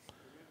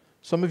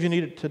 Some of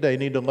you today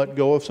need to let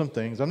go of some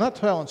things. I'm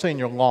not saying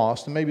you're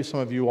lost, and maybe some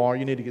of you are.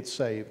 You need to get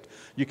saved.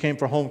 You came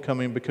for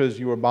homecoming because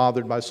you were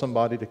bothered by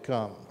somebody to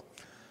come.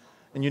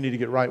 And you need to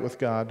get right with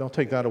God. Don't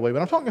take that away.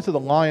 But I'm talking to the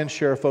lion's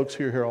share of folks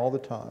who are here all the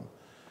time,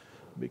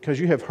 because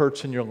you have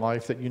hurts in your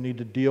life that you need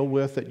to deal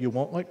with, that you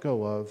won't let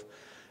go of.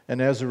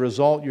 And as a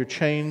result, you're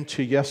chained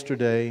to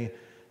yesterday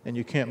and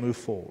you can't move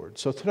forward.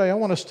 So today I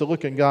want us to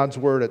look at God's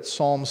Word at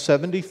Psalm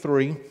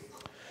 73. I'm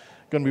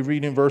going to be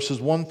reading verses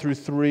 1 through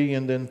 3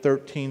 and then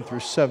 13 through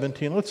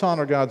 17. Let's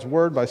honor God's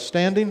Word by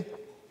standing.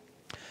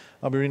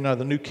 I'll be reading out of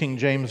the New King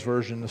James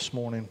Version this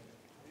morning.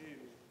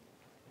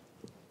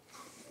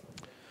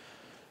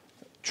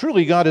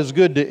 Truly God is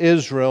good to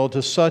Israel,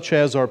 to such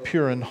as are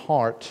pure in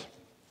heart.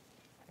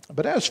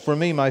 But as for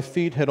me, my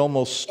feet had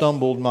almost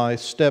stumbled, my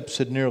steps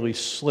had nearly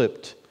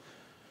slipped.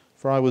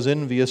 For I was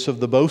envious of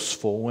the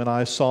boastful when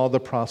I saw the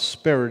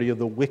prosperity of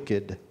the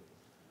wicked.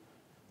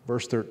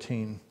 Verse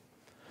 13.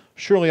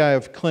 Surely I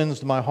have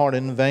cleansed my heart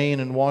in vain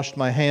and washed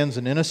my hands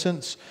in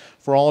innocence.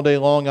 For all day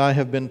long I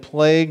have been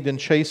plagued and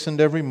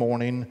chastened every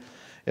morning.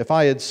 If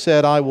I had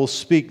said, I will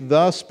speak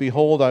thus,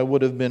 behold, I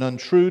would have been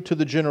untrue to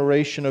the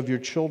generation of your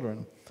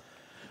children.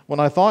 When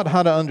I thought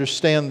how to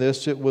understand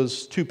this, it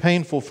was too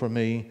painful for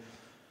me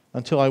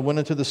until I went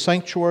into the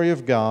sanctuary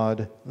of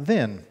God.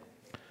 Then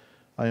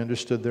I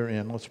understood their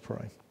end. Let's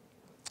pray.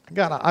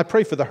 God, I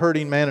pray for the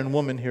hurting man and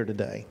woman here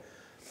today.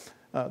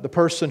 The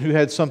person who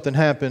had something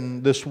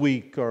happen this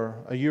week or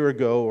a year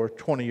ago or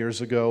 20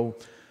 years ago,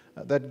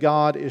 that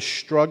God is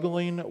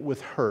struggling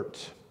with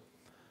hurt.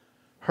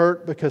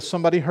 Hurt because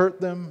somebody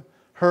hurt them,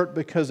 hurt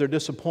because they're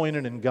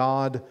disappointed in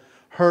God,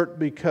 hurt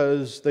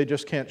because they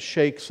just can't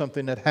shake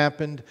something that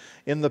happened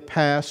in the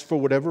past for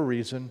whatever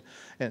reason.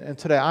 And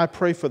today I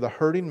pray for the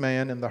hurting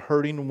man and the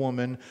hurting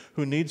woman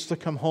who needs to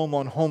come home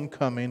on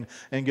homecoming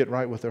and get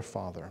right with their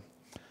Father.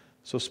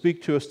 So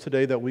speak to us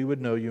today that we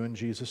would know you in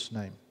Jesus'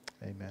 name.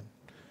 Amen.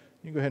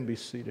 You can go ahead and be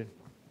seated.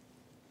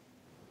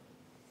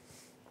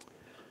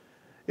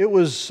 It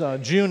was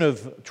June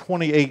of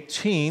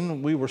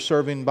 2018. We were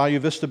serving Bayou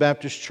Vista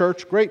Baptist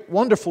Church. Great,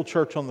 wonderful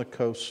church on the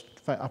coast.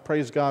 I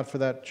praise God for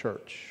that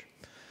church.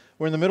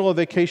 We're in the middle of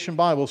Vacation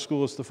Bible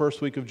School. It's the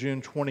first week of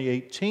June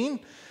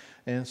 2018.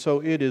 And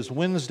so it is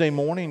Wednesday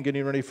morning,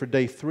 getting ready for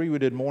day 3. We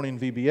did morning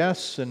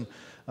VBS, and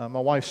my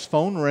wife's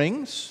phone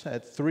rings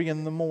at 3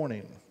 in the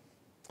morning.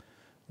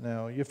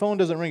 Now, your phone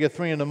doesn't ring at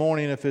 3 in the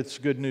morning if it's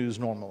good news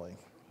normally.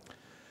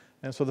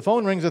 And so the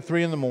phone rings at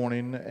 3 in the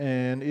morning,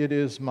 and it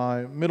is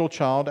my middle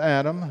child,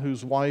 Adam,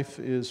 whose wife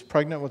is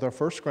pregnant with our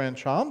first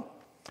grandchild.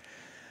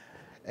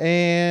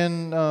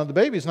 And the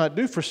baby's not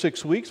due for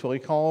 6 weeks. Well, he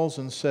calls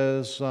and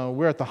says,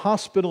 we're at the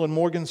hospital in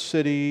Morgan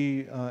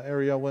City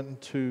area. I went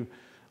into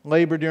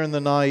labor during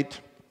the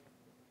night.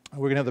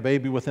 We're going to have the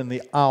baby within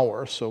the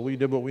hour. So we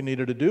did what we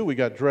needed to do. We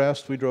got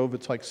dressed. We drove,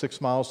 it's like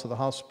 6 miles to the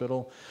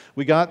hospital.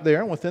 We got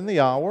there, and within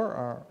the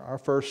hour, our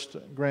first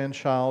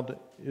grandchild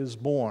is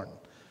born.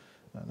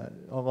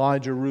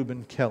 Elijah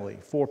Reuben Kelly,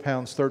 4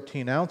 pounds,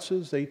 13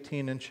 ounces,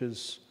 18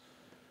 inches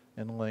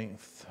in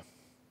length.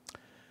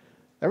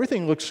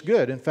 Everything looks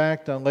good. In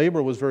fact,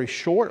 labor was very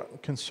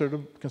short,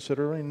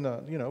 considering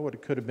what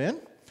it could have been.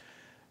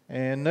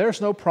 And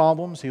there's no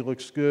problems. He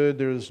looks good.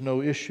 There's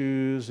no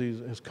issues.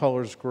 His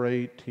color's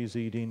great. He's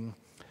eating.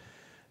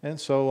 And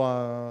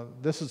so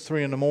this is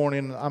 3 in the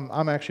morning.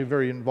 I'm actually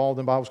very involved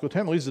in Bible school.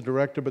 Tammy's the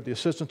director, but the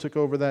assistant took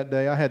over that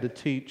day. I had to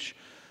teach.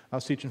 I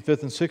was teaching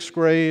 5th and 6th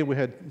grade. We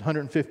had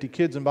 150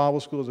 kids in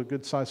Bible school. It was a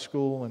good-sized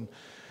school.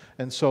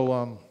 And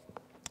so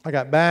I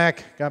got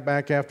back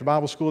after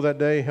Bible school that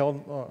day,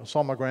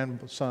 saw my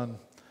grandson.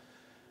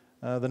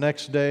 The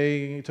next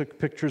day, he took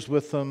pictures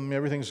with them.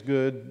 Everything's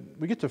good.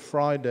 We get to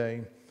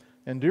Friday,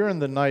 and during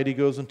the night, he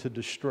goes into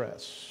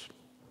distress.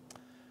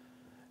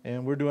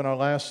 And we're doing our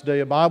last day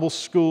of Bible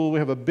school. We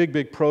have a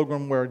big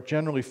program where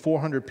generally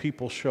 400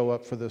 people show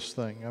up for this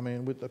thing. I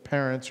mean, with the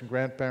parents and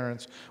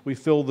grandparents, we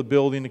fill the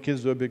building. The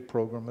kids do a big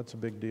program. That's a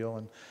big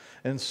deal.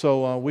 And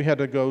so we had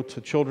to go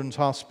to Children's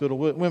Hospital,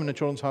 Women and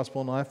Children's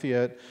Hospital in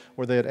Lafayette,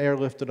 where they had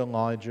airlifted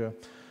Elijah.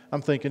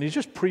 I'm thinking, he's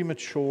just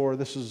premature.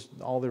 This is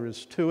all there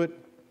is to it.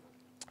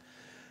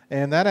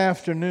 And that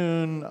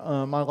afternoon,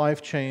 my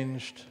life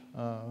changed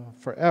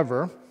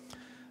forever,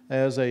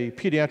 as a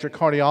pediatric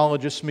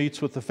cardiologist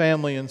meets with the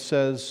family and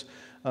says,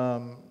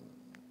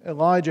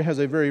 Elijah has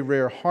a very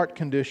rare heart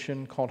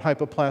condition called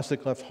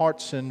hypoplastic left heart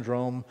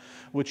syndrome,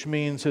 which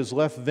means his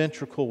left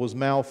ventricle was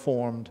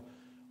malformed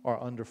or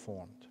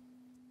underformed.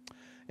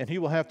 And he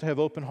will have to have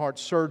open heart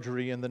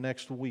surgery in the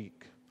next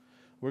week.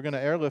 We're going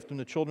to airlift him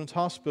to Children's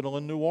Hospital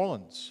in New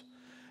Orleans.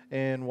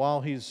 And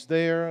while he's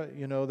there,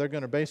 they're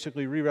going to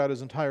basically reroute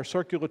his entire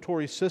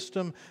circulatory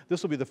system.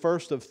 This will be the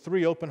first of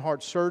 3 open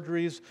heart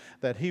surgeries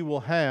that he will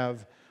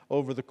have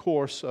over the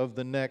course of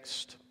the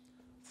next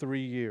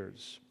 3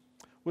 years.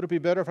 Would it be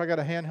better if I got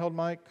a handheld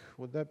mic?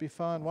 Would that be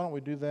fine? Why don't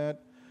we do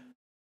that?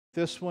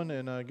 This one,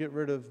 and get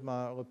rid of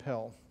my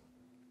lapel.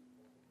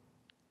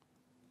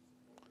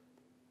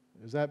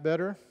 Is that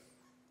better?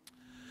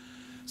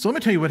 So let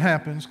me tell you what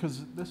happens,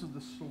 because this is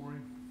the story.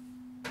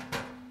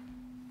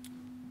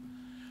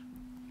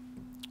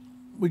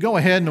 We go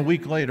ahead, and a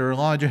week later,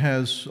 Elijah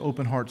has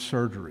open heart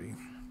surgery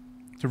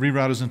to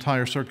reroute his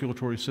entire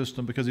circulatory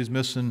system because he's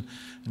missing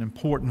an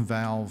important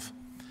valve.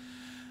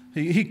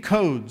 He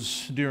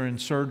codes during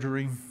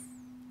surgery.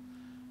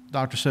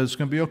 Doctor says it's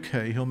going to be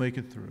okay. He'll make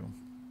it through.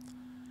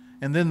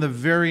 And then the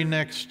very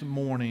next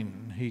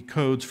morning, he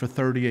codes for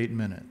 38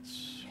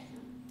 minutes.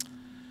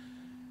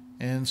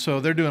 And so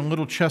they're doing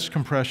little chest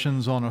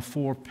compressions on a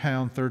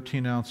 4-pound,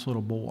 13-ounce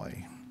little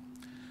boy.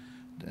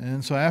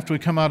 And so after we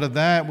come out of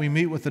that, we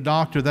meet with the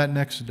doctor that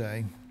next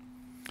day.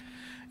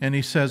 And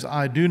he says,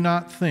 I do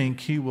not think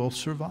he will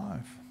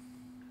survive.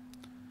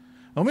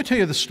 Let me tell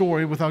you the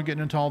story without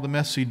getting into all the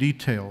messy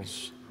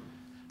details.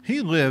 He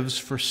lives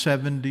for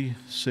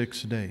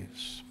 76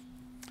 days.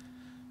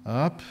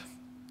 Up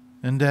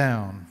and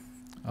down,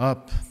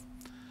 up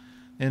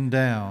and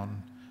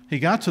down. He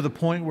got to the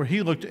point where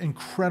he looked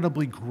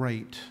incredibly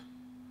great.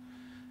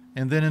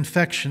 And then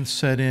infection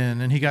set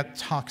in, and he got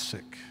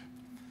toxic.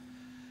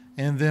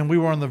 And then we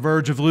were on the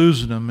verge of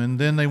losing him, and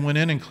then they went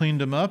in and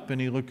cleaned him up,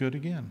 and he looked good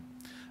again.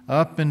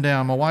 Up and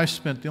down. My wife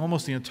spent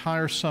almost the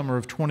entire summer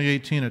of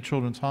 2018 at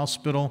Children's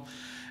Hospital,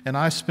 and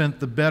I spent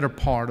the better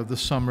part of the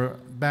summer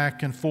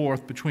back and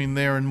forth between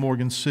there and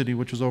Morgan City,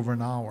 which was over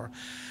an hour.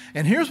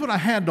 And here's what I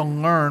had to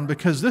learn,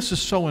 because this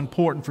is so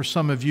important for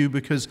some of you,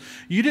 because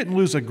you didn't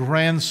lose a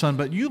grandson,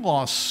 but you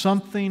lost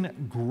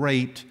something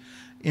great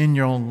in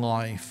your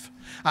life.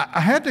 I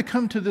had to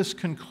come to this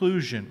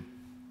conclusion.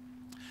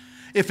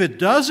 If it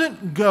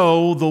doesn't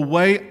go the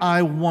way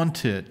I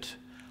want it,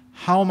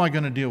 how am I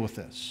going to deal with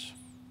this?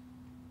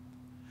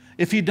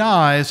 If he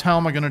dies, how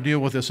am I going to deal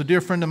with this? A dear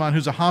friend of mine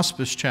who's a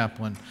hospice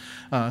chaplain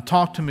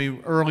talked to me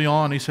early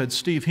on. He said,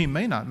 Steve, he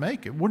may not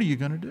make it. What are you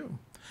going to do?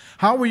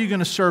 How are you going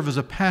to serve as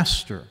a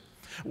pastor?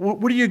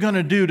 What are you going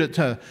to do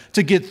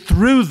to get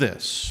through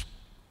this?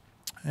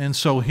 And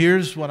so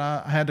here's what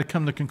I had to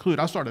come to conclude.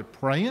 I started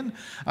praying.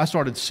 I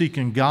started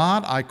seeking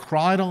God. I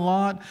cried a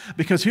lot,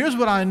 because here's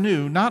what I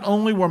knew. Not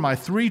only were my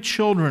 3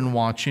 children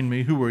watching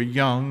me who were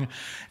young,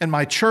 and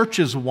my church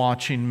is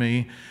watching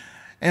me,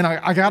 and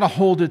I got to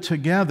hold it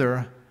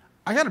together.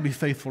 I got to be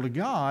faithful to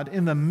God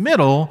in the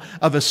middle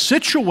of a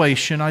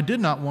situation I did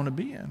not want to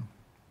be in.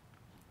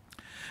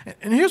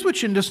 And here's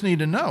what you just need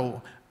to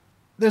know.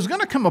 There's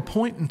going to come a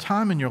point in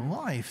time in your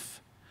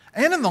life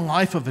and in the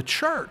life of a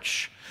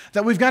church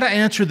that we've got to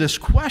answer this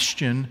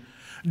question: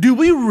 do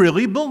we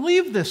really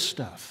believe this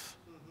stuff?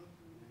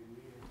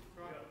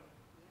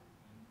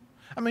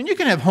 I mean, you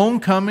can have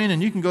homecoming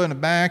and you can go in the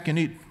back and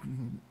eat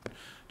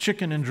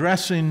chicken and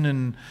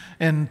dressing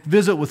and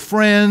visit with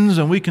friends,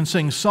 and we can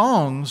sing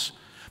songs.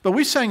 But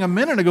we sang a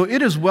minute ago,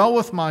 "It is well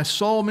with my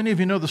soul." Many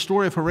of you know the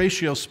story of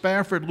Horatio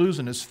Spafford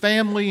losing his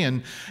family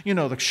and,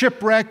 the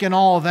shipwreck and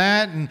all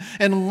that.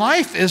 And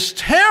life is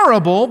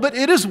terrible, but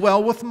it is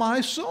well with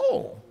my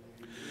soul.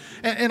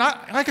 And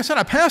like I said,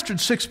 I pastored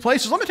 6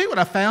 places. Let me tell you what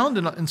I found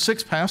in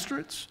 6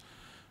 pastorates.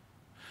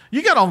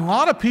 You got a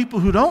lot of people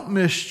who don't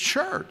miss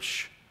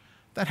church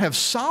that have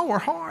sour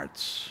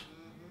hearts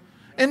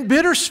and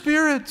bitter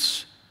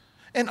spirits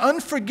and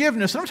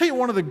unforgiveness. And I'm going to tell you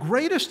one of the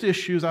greatest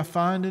issues I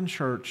find in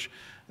church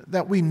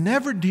that we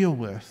never deal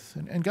with,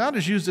 and God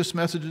has used this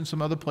message in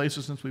some other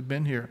places since we've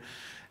been here.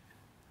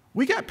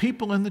 We got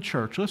people in the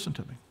church, listen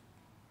to me,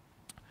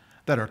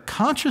 that are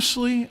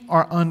consciously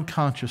or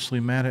unconsciously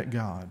mad at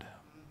God.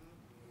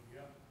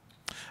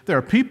 There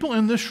are people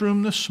in this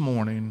room this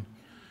morning,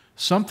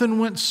 something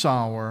went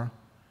sour,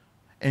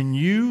 and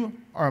you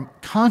are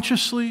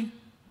consciously,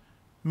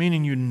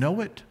 meaning you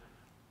know it,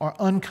 or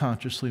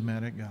unconsciously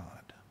mad at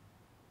God.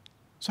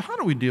 So how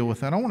do we deal with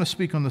that? I want to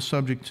speak on the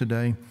subject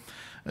today: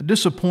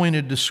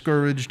 disappointed,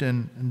 discouraged,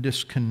 and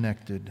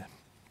disconnected.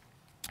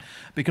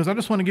 Because I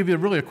just want to give you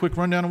really a quick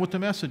rundown of what the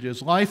message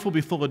is. Life will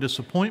be full of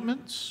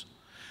disappointments,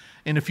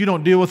 and if you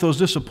don't deal with those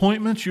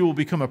disappointments, you will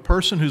become a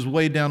person who's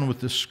weighed down with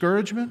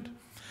discouragement.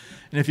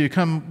 And if you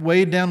become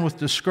weighed down with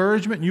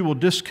discouragement, you will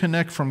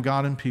disconnect from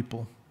God and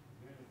people.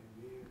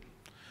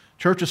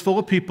 Church is full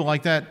of people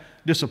like that.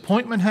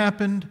 Disappointment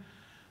happened.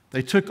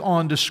 They took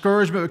on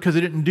discouragement because they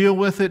didn't deal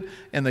with it,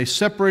 and they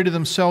separated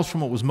themselves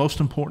from what was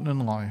most important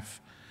in life.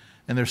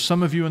 And there's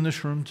some of you in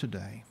this room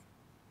today.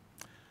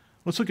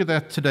 Let's look at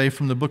that today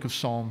from the book of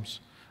Psalms,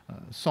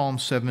 Psalm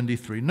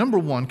 73. Number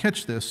 1,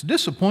 catch this: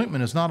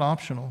 disappointment is not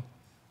optional.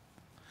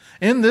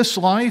 In this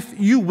life,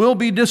 you will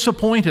be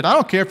disappointed. I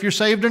don't care if you're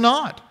saved or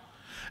not.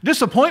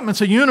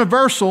 Disappointment's a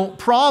universal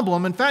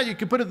problem. In fact, you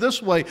could put it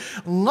this way: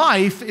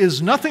 life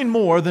is nothing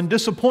more than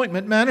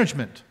disappointment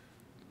management.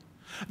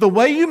 The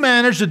way you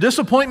manage the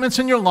disappointments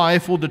in your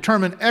life will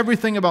determine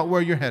everything about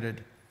where you're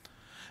headed.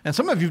 And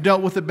some of you have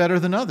dealt with it better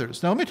than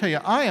others. Now, let me tell you,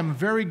 I am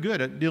very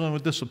good at dealing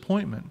with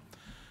disappointment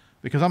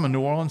because I'm a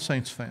New Orleans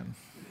Saints fan.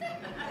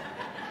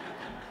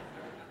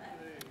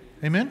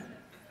 Amen?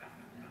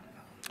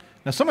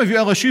 Now, some of you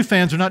LSU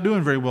fans are not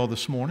doing very well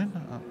this morning.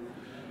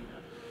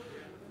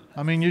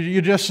 I mean,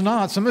 you're just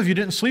not. Some of you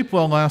didn't sleep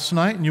well last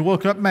night and you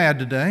woke up mad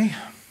today.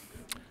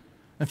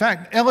 In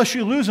fact,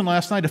 LSU losing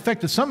last night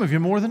affected some of you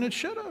more than it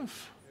should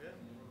have.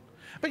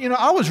 But you know,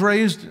 I was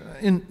raised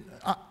in,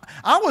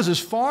 I was as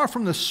far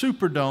from the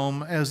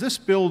Superdome as this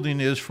building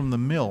is from the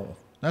mill.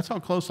 That's how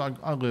close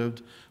I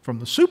lived from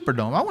the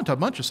Superdome. I went to a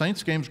bunch of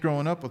Saints games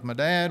growing up with my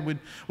dad.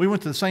 We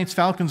went to the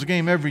Saints-Falcons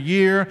game every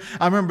year.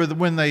 I remember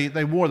when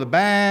they wore the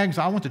bags.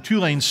 I went to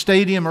Tulane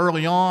Stadium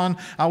early on.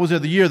 I was there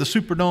the year the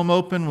Superdome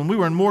opened. When we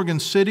were in Morgan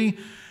City,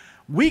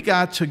 we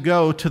got to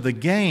go to the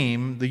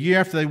game the year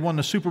after they won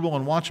the Super Bowl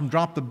and watch them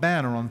drop the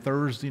banner on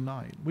Thursday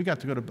night. We got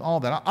to go to all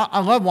that. I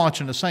love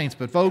watching the Saints,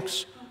 but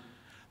folks,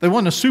 they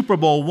won the Super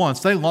Bowl once.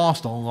 They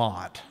lost a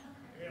lot.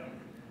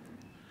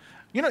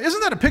 You know,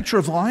 isn't that a picture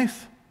of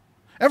life?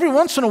 Every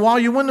once in a while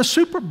you win the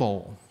Super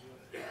Bowl.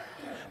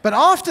 But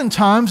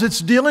oftentimes it's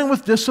dealing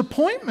with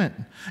disappointment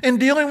and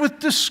dealing with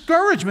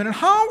discouragement. And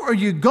how are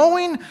you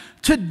going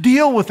to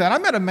deal with that? I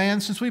met a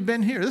man since we've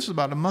been here. This is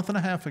about a month and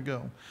a half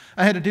ago.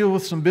 I had to deal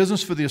with some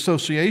business for the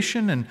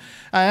association, and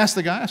I asked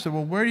the guy, I said,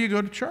 well, where do you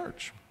go to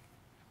church?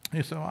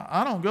 He said, well,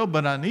 I don't go,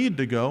 but I need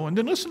to go. And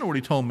then listen to what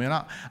he told me,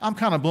 and I'm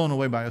kind of blown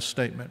away by his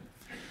statement.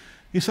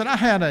 He said, I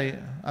had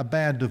a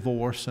bad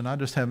divorce, and I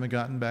just haven't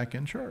gotten back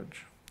in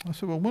church. I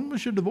said, well, when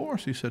was your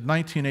divorce? He said,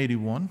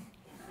 1981.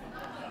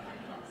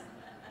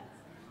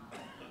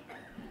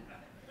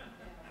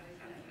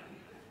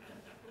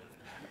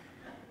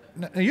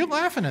 Now, you're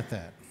laughing at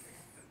that.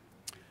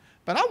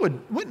 But I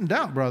wouldn't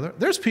doubt, brother,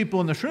 there's people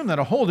in this room that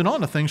are holding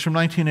on to things from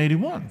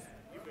 1981.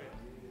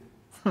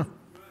 Huh.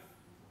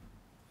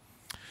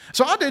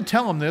 So I did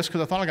tell him this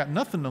because I thought I got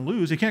nothing to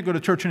lose. He can't go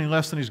to church any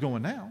less than he's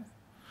going now.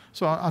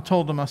 So I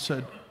told him, I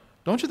said,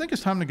 don't you think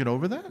it's time to get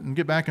over that and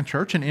get back in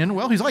church and end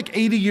well? He's like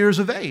 80 years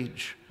of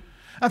age.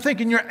 I'm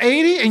thinking, you're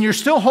 80 and you're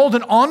still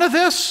holding on to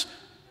this?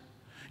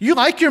 You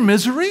like your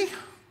misery?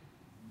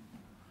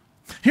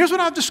 Here's what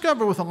I've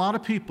discovered with a lot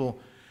of people.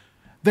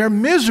 Their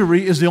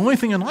misery is the only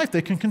thing in life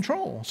they can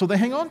control, so they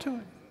hang on to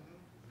it.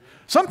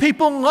 Some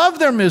people love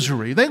their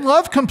misery. They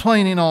love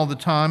complaining all the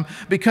time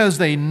because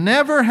they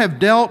never have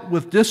dealt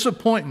with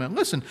disappointment.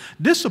 Listen,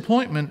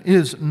 disappointment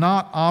is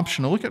not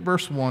optional. Look at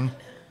verse 1.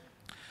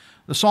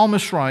 The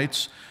psalmist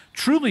writes,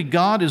 truly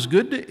God is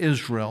good to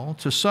Israel,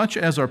 to such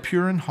as are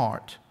pure in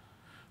heart.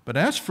 But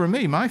as for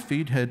me, my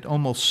feet had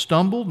almost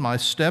stumbled, my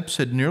steps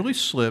had nearly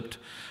slipped,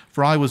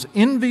 for I was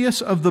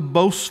envious of the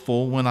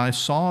boastful when I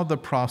saw the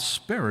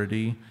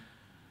prosperity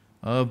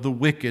of the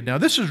wicked. Now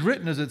this is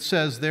written as it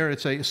says there,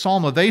 it's a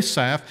psalm of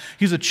Asaph.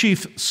 He's a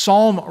chief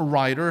psalm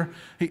writer.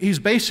 He's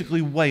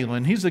basically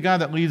wailing. He's the guy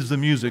that leads the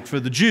music for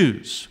the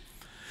Jews.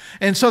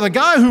 And so the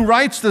guy who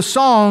writes the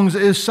songs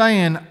is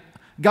saying,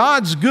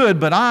 God's good,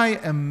 but I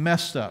am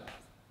messed up.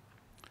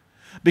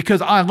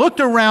 Because I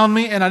looked around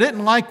me and I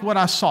didn't like what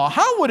I saw.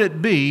 How would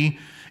it be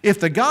if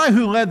the guy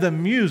who led the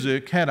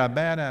music had a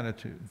bad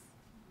attitude?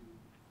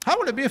 How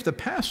would it be if the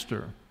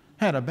pastor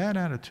had a bad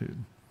attitude?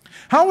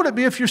 How would it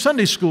be if your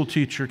Sunday school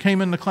teacher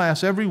came into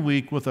class every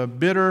week with a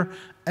bitter,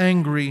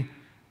 angry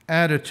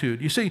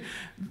attitude? You see,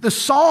 the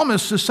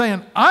psalmist is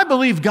saying, I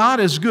believe God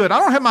is good. I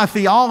don't have my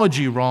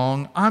theology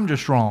wrong. I'm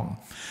just wrong.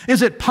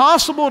 Is it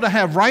possible to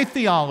have right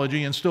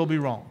theology and still be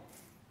wrong?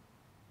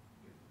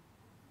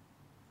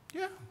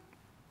 Yeah.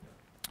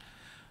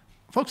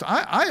 Folks,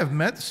 I have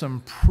met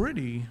some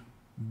pretty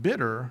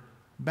bitter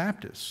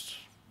Baptists.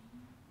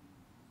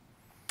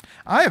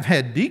 I have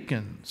had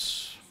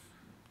deacons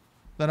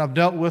that I've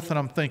dealt with and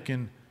I'm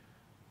thinking,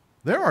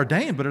 they're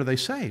ordained, but are they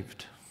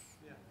saved?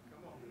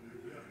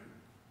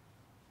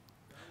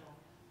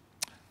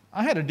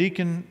 I had a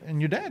deacon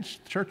in your dad's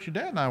church your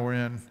dad and I were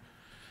in.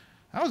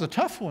 That was a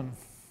tough one.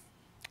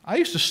 I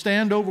used to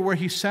stand over where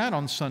he sat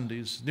on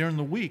Sundays during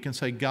the week and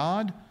say,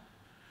 God,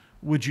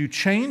 would you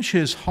change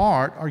his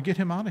heart or get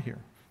him out of here?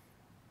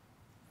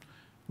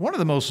 One of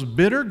the most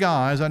bitter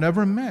guys I'd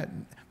ever met,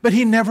 but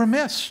he never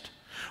missed.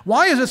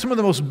 Why is it some of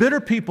the most bitter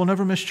people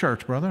never miss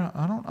church, brother?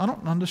 I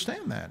don't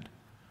understand that.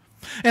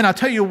 And I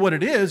tell you what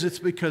it is, it's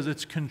because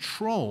it's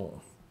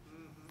control.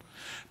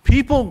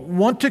 People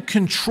want to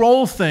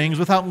control things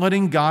without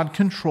letting God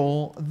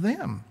control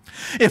them.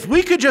 If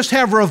we could just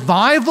have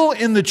revival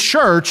in the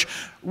church,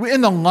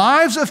 in the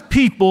lives of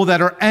people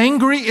that are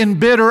angry and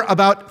bitter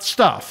about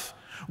stuff,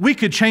 we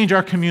could change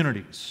our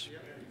communities.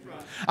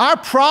 Our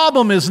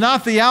problem is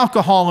not the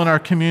alcohol in our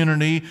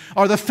community,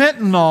 or the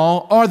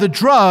fentanyl, or the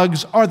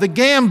drugs, or the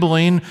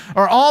gambling,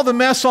 or all the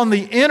mess on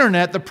the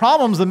internet. The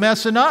problem's the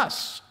mess in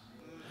us.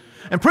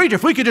 And preacher,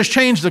 if we could just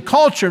change the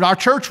culture, our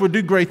church would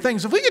do great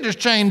things. If we could just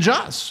change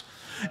us.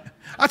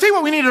 I'll tell you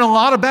what we need in a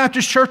lot of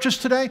Baptist churches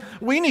today.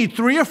 We need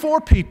 3 or 4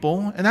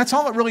 people, and that's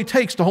all it really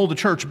takes to hold the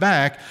church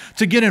back,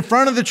 to get in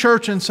front of the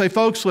church and say,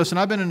 folks, listen,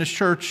 I've been in this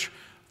church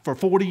for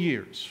 40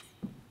 years.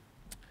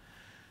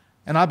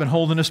 And I've been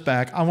holding this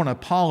back. I want to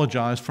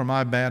apologize for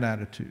my bad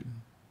attitude.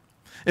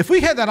 If we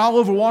had that all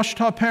over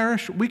Ouachita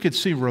Parish, we could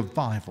see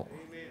revival.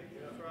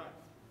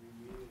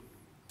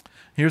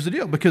 Here's the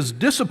deal, because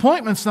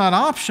disappointment's not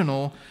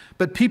optional,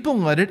 but people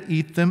let it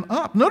eat them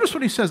up. Notice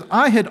what he says,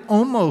 I had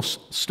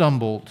almost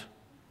stumbled.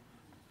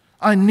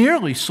 I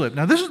nearly slipped.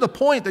 Now this is the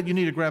point that you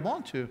need to grab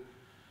onto.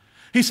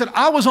 He said,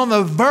 I was on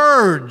the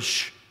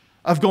verge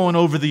of going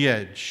over the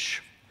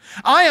edge.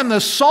 I am the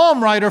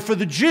psalm writer for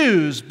the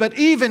Jews, but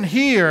even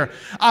here,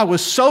 I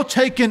was so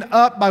taken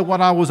up by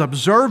what I was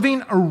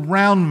observing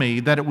around me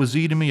that it was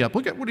eating me up.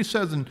 Look at what he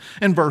says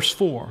in verse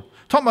 4.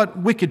 Talking about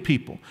wicked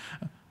people.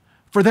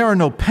 For there are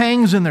no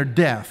pangs in their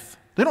death.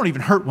 They don't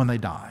even hurt when they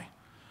die.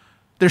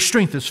 Their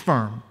strength is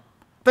firm.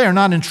 They are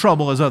not in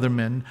trouble as other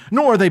men,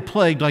 nor are they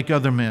plagued like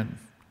other men.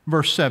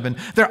 Verse 7.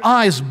 Their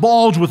eyes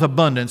bulge with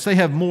abundance. They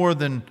have more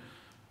than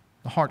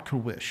the heart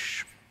could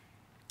wish.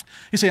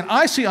 He's saying,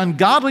 I see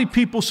ungodly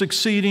people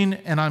succeeding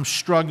and I'm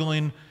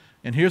struggling.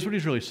 And here's what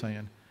he's really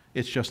saying.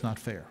 It's just not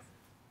fair.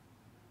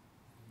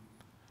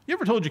 You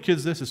ever told your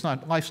kids this?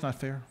 Life's not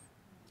fair.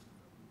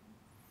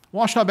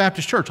 Ouachita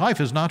Baptist Church, life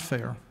is not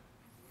fair.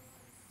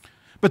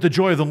 But the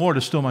joy of the Lord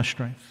is still my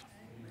strength.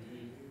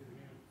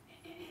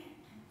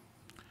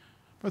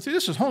 But see,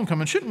 this is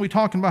homecoming. Shouldn't we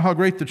talk about how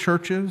great the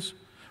church is?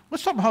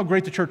 Let's talk about how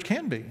great the church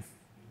can be.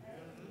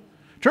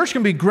 Church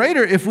can be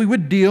greater if we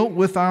would deal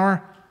with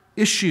our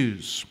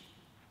issues.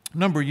 A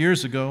number of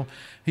years ago,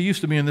 he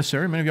used to be in this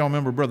area. Many of y'all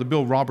remember Brother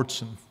Bill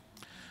Robertson.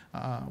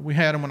 We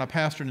had him when I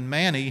pastored in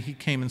Manny. He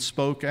came and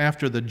spoke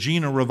after the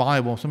Gina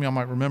revival. Some of y'all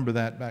might remember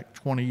that back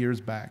 20 years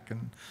back.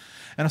 And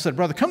I said,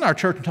 brother, come to our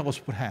church and tell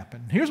us what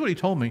happened. Here's what he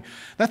told me.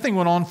 That thing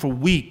went on for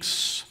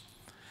weeks.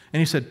 And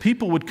he said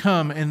people would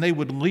come and they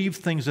would leave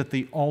things at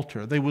the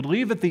altar. They would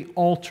leave at the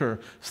altar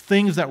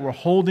things that were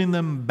holding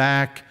them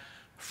back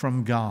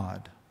from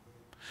God.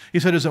 He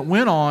said as it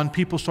went on,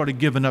 people started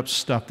giving up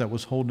stuff that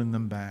was holding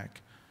them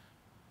back.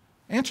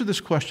 Answer this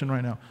question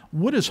right now.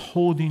 What is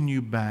holding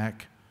you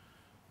back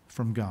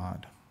from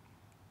God?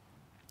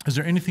 Is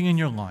there anything in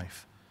your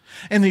life?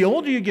 And the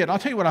older you get, I'll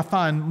tell you what I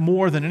find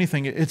more than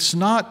anything, it's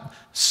not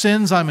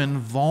sins I'm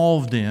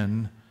involved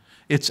in,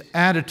 it's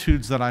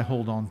attitudes that I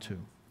hold on to.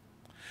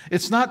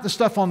 It's not the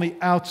stuff on the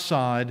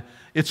outside,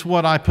 it's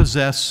what I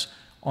possess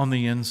on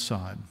the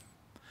inside.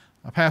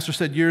 A pastor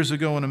said years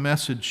ago in a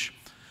message,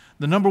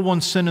 the number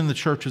one sin in the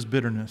church is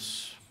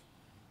bitterness.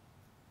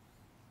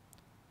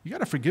 You got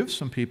to forgive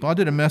some people. I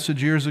did a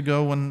message years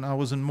ago when I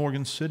was in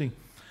Morgan City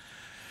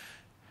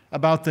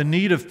about the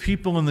need of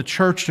people in the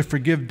church to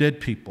forgive dead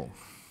people.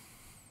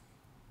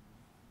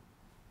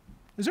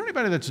 Is there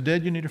anybody that's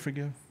dead you need to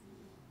forgive?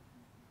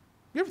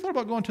 You ever thought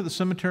about going to the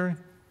cemetery,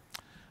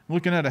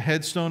 looking at a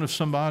headstone of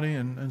somebody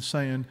and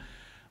saying,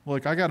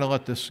 look, I got to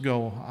let this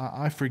go.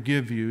 I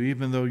forgive you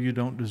even though you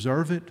don't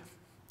deserve it.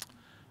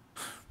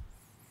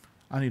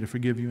 I need to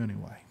forgive you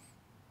anyway.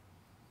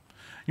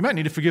 You might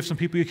need to forgive some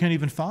people you can't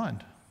even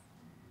find.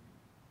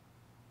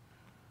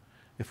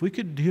 If we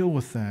could deal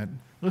with that,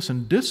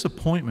 listen,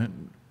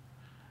 disappointment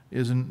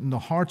is in the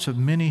hearts of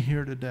many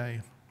here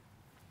today.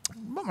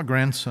 What about my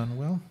grandson?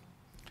 Well,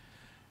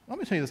 let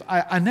me tell you this.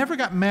 I never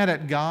got mad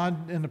at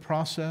God in the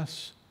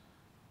process,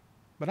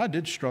 but I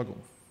did struggle.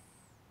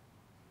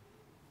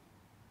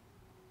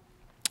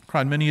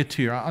 Cried many a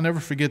tear. I'll never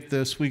forget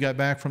this. We got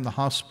back from the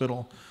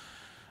hospital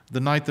the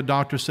night the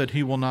doctor said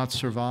he will not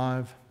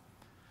survive.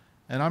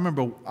 And I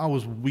remember I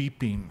was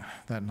weeping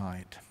that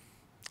night.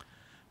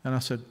 And I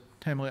said,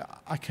 Tammy,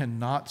 I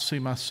cannot see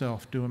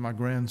myself doing my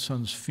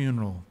grandson's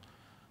funeral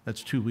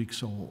that's 2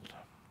 weeks old.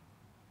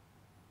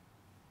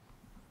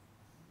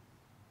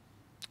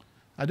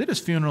 I did his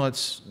funeral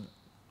at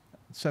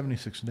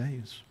 76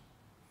 days.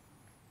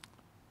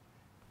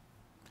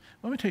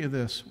 Let me tell you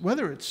this.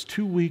 Whether it's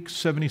 2 weeks,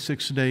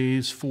 76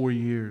 days, 4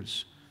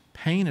 years,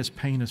 pain is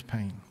pain is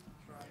pain.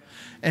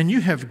 And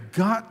you have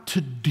got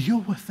to deal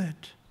with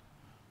it.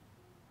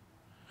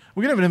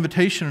 We're going to have an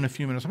invitation in a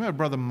few minutes. I'm going to have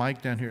Brother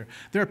Mike down here.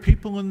 There are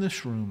people in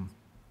this room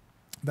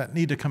that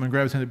need to come and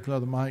grab his hand.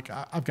 Brother Mike,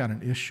 I've got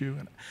an issue,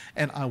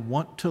 and I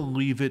want to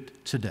leave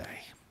it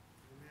today.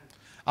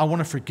 I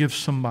want to forgive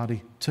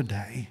somebody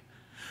today.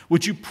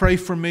 Would you pray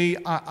for me?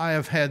 I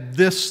have had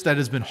this that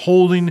has been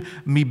holding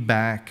me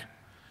back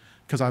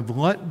because I've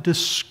let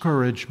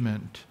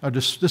discouragement, or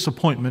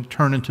disappointment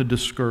turn into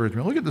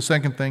discouragement. Look at the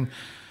second thing.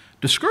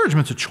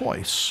 Discouragement's a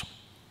choice.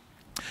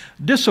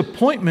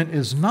 Disappointment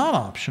is not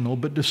optional,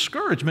 but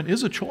discouragement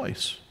is a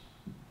choice.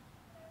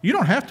 You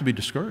don't have to be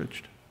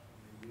discouraged.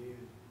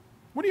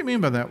 What do you mean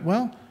by that?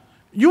 Well,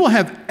 you will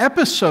have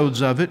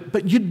episodes of it,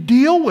 but you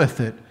deal with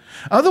it.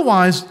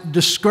 Otherwise,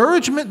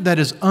 discouragement that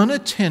is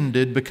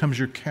unattended becomes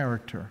your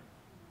character.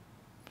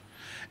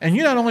 And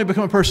you not only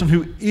become a person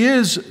who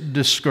is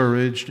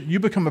discouraged, you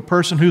become a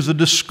person who's a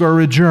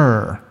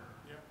discourager.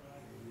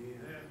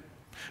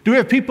 Do we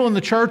have people in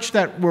the church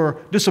that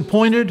were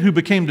disappointed, who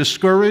became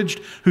discouraged,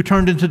 who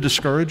turned into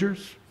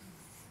discouragers?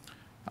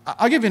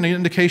 I'll give you an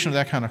indication of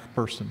that kind of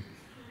person.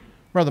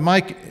 Brother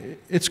Mike,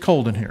 it's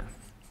cold in here.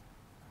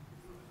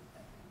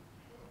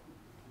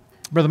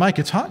 Brother Mike,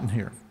 it's hot in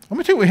here. Let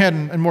me tell you what we had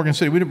in Morgan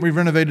City. We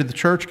renovated the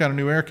church, got a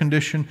new air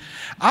condition.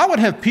 I would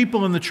have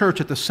people in the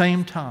church at the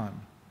same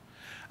time.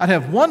 I'd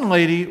have one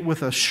lady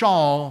with a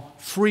shawl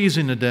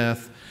freezing to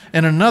death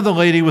and another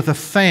lady with a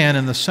fan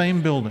in the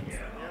same building.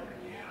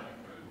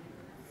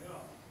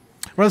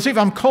 Brother Steve,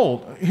 I'm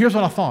cold. Here's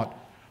what I thought.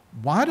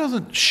 Why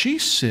doesn't she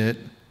sit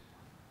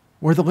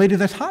where the lady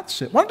that's hot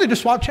sits. Why don't they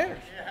just swap chairs?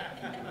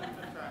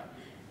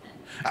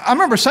 I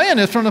remember saying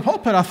this from the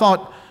pulpit.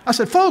 I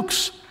said,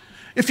 folks,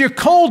 if you're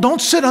cold,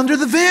 don't sit under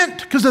the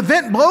vent, because the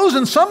vent blows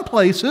in some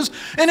places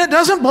and it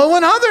doesn't blow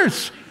in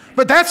others.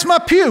 But that's my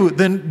pew.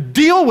 Then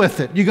deal with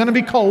it. You're going to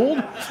be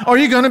cold or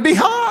you're going to be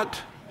hot.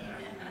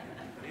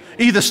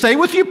 Either stay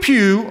with your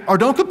pew or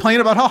don't complain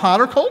about how hot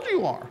or cold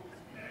you are.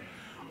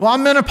 Well,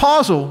 I'm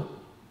menopausal.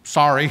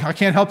 Sorry, I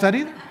can't help that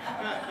either.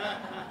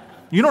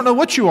 You don't know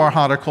what you are,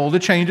 hot or cold.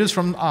 It changes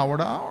from hour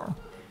to hour.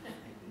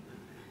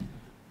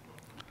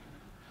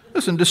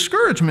 Listen,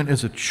 discouragement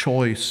is a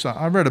choice.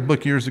 I read a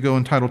book years ago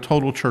entitled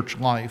Total Church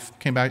Life.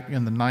 Came back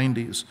in the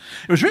 90s.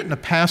 It was written to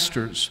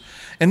pastors.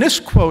 And this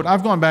quote,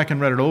 I've gone back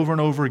and read it over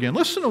and over again.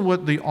 Listen to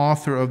what the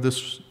author of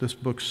this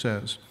book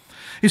says.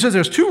 He says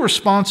there's two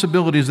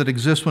responsibilities that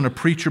exist when a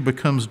preacher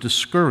becomes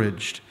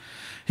discouraged.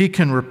 He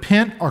can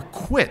repent or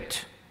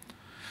quit.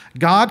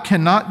 God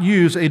cannot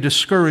use a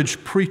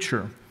discouraged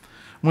preacher.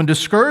 When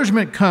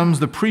discouragement comes,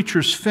 the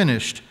preacher's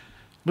finished.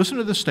 Listen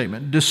to this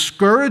statement.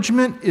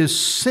 Discouragement is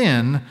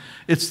sin.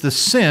 It's the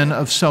sin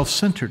of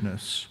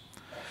self-centeredness.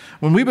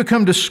 When we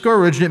become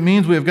discouraged, it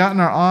means we have gotten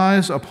our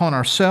eyes upon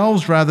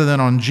ourselves rather than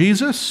on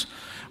Jesus.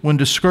 When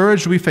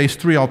discouraged, we face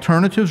three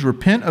alternatives: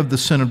 repent of the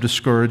sin of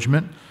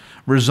discouragement,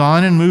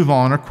 resign and move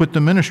on, or quit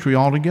the ministry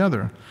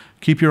altogether.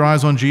 Keep your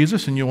eyes on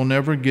Jesus and you will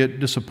never get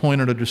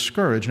disappointed or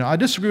discouraged. Now, I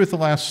disagree with the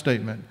last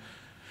statement.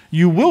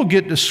 You will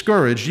get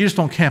discouraged, you just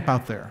don't camp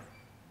out there.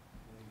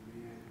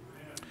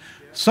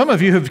 Some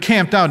of you have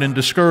camped out in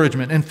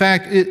discouragement. In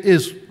fact, it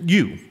is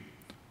you.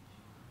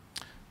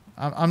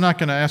 I'm not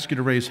going to ask you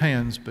to raise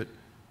hands, but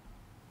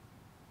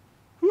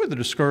who are the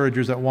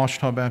discouragers at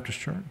Ouachita Baptist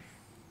Church?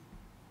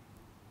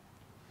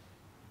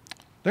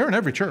 They're in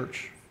every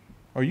church.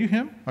 Are you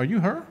him? Are you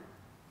her?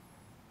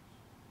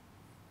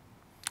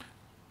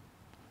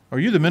 Are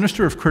you the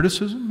minister of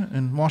criticism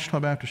in Ouachita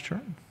Baptist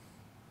Church?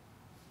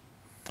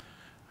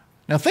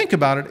 Now think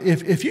about it.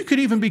 If you could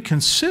even be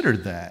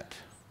considered that,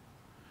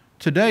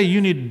 today you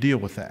need to deal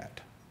with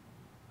that.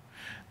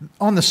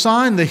 On the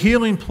sign, the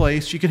healing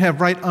place, you can have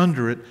right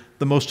under it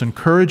the most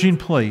encouraging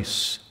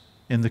place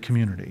in the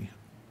community.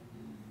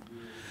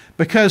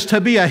 Because to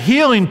be a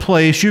healing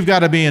place, you've got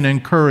to be an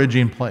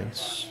encouraging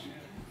place.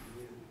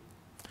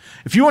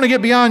 If you want to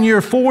get beyond year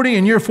 40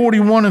 and year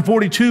 41 and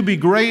 42, be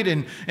great,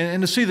 and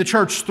to see the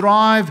church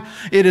thrive,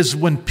 it is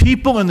when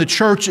people in the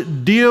church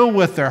deal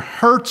with their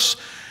hurts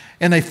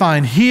and they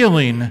find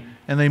healing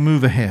and they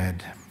move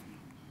ahead.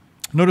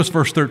 Notice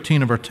verse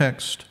 13 of our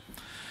text.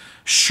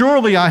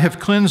 Surely I have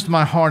cleansed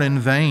my heart in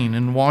vain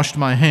and washed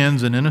my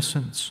hands in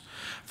innocence.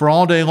 For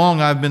all day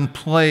long I've been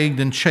plagued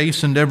and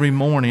chastened every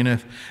morning.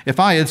 If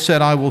I had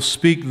said, I will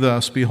speak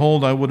thus,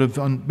 behold, I would have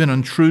been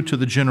untrue to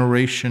the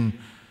generation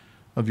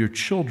of your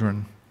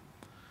children.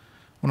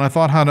 When I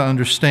thought how to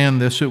understand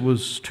this, it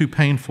was too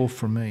painful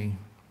for me.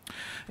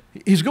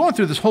 He's going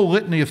through this whole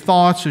litany of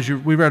thoughts, as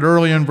we read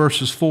earlier in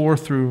verses 4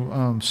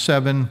 through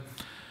 7.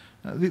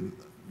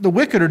 The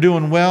wicked are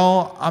doing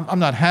well. I'm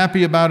not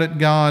happy about it,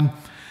 God.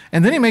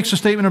 And then he makes a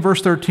statement in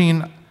verse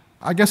 13,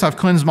 I guess I've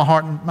cleansed my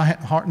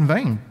heart in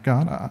vain,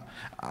 God.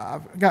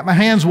 I've got my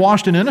hands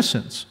washed in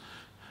innocence.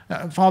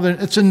 Father,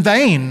 it's in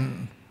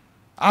vain.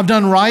 I've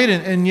done right,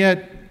 and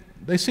yet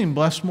they seem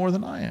blessed more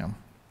than I am.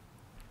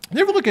 You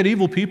ever look at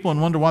evil people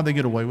and wonder why they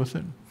get away with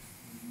it?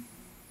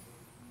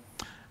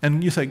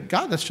 And you say,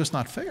 God, that's just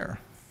not fair.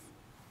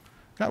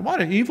 God, why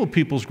do evil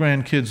people's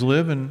grandkids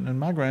live and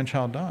my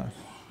grandchild dies?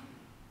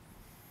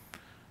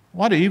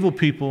 Why do evil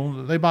people,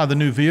 they buy the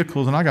new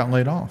vehicles and I got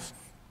laid off?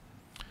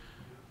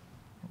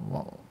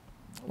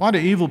 Why do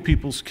evil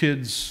people's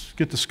kids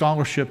get the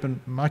scholarship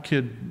and my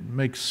kid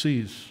makes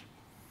C's?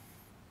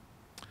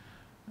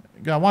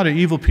 God, why do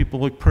evil people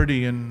look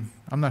pretty and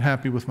I'm not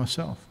happy with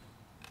myself?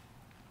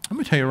 Let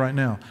me tell you right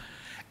now,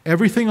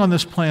 everything on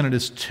this planet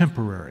is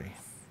temporary.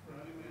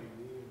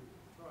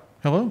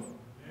 Hello?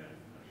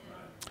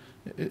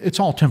 It's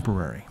all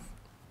temporary.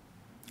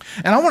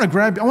 And I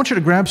want you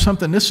to grab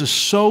something. This is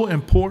so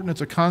important.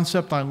 It's a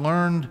concept I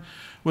learned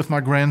with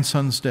my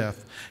grandson's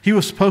death. He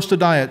was supposed to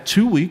die at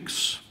 2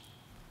 weeks.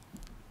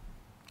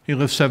 He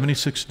lived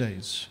 76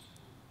 days.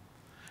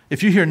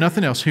 If you hear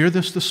nothing else, hear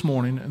this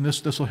morning, and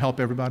this will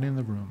help everybody in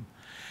the room.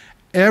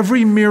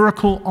 Every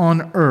miracle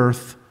on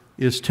earth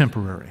is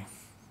temporary.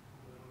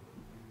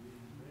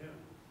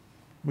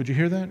 Would you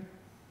hear that?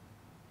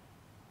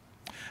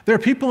 There are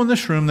people in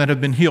this room that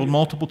have been healed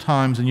multiple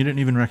times and you didn't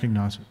even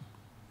recognize it.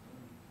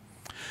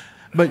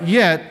 But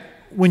yet,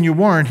 when you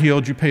weren't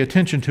healed, you pay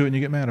attention to it and you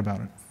get mad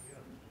about it.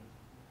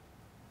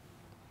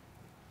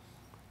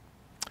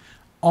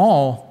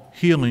 All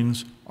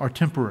healings are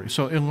temporary.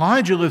 So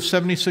Elijah lived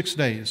 76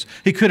 days.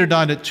 He could have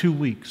died at 2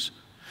 weeks.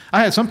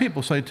 I had some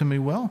people say to me,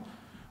 well,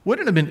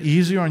 wouldn't it have been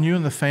easier on you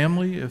and the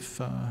family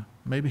if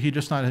maybe he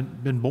just not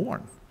had been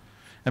born?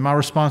 And my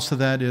response to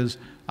that is,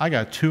 I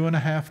got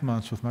 2.5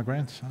 months with my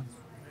grandson.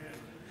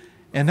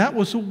 And that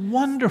was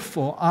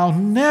wonderful. I'll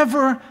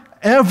never,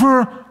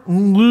 ever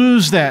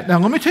lose that. Now,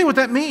 let me tell you what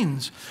that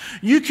means.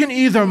 You can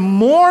either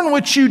mourn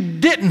what you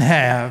didn't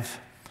have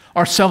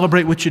or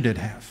celebrate what you did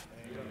have.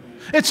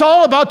 It's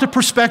all about the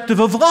perspective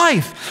of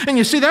life. And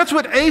you see, that's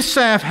what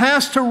Asaph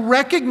has to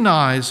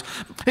recognize.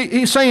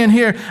 He's saying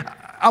here,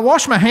 I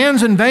wash my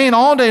hands in vain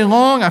all day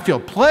long. I feel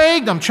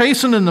plagued. I'm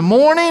chastened in the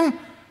morning.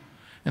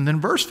 And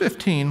then verse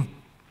 15,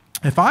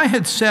 if I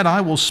had said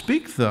I will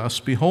speak thus,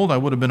 behold, I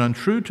would have been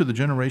untrue to the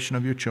generation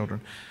of your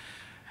children.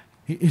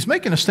 He's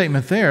making a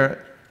statement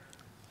there.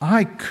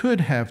 I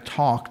could have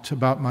talked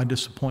about my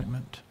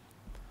disappointment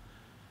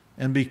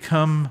and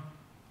become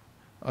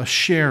a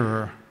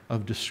sharer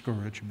of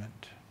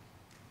discouragement.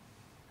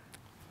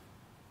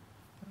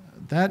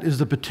 That is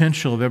the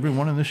potential of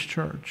everyone in this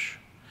church.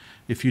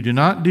 If you do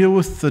not deal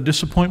with the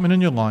disappointment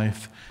in your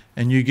life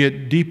and you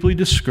get deeply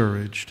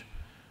discouraged,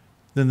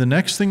 then the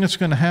next thing that's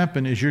going to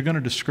happen is you're going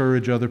to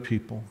discourage other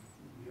people.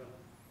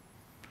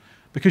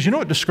 Because you know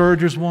what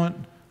discouragers want?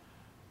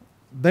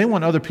 They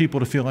want other people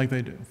to feel like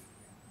they do.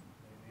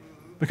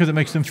 Because it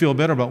makes them feel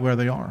better about where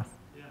they are.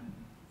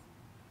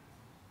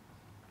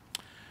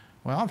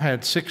 Well, I've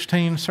had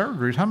 16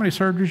 surgeries. How many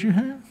surgeries you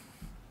have?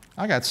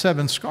 I got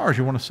 7 scars.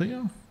 You want to see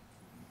them?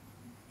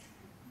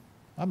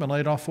 I've been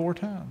laid off 4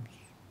 times.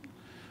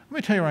 Let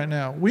me tell you right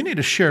now, we need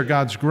to share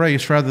God's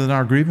grace rather than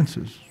our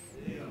grievances.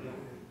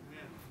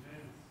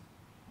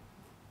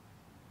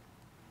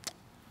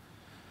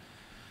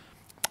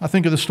 I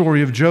think of the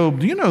story of Job.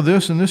 Do you know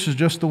this? And this is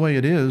just the way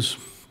it is.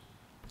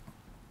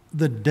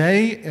 The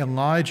day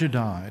Elijah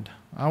died,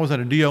 I was at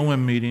a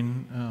DOM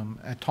meeting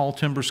at Tall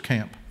Timbers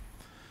Camp.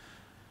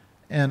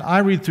 And I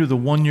read through the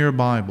one-year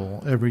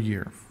Bible every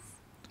year.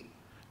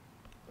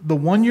 The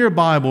one-year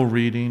Bible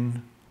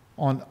reading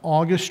on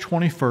August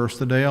 21st,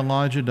 the day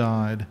Elijah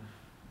died,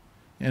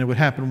 and it would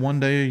happen one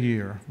day a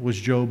year, was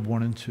Job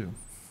 1 and 2.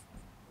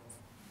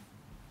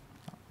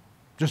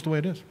 Just the way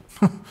it is.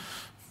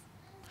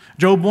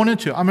 Job 1 and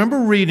 2. I remember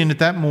reading it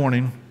that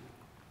morning,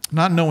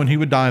 not knowing he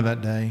would die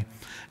that day.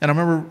 And I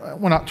remember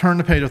when I turned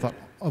the page, I thought,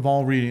 of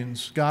all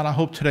readings, God, I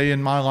hope today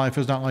in my life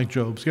is not like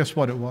Job's. Guess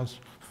what it was?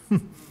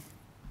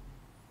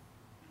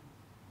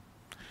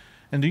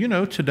 And do you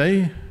know,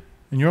 today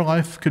in your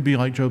life could be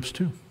like Job's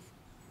too.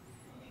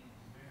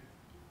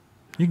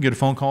 You can get a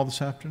phone call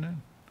this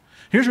afternoon.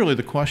 Here's really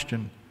the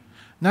question.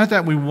 Not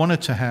that we want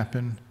it to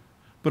happen,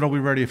 but are we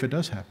ready if it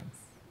does happen?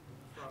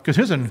 Because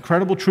here's an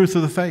incredible truth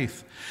of the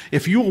faith.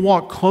 If you will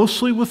walk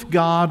closely with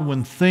God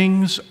when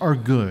things are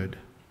good,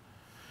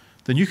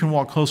 then you can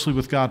walk closely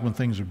with God when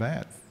things are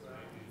bad.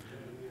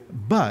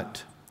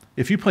 But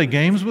if you play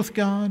games with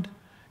God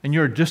and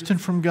you're distant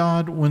from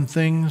God when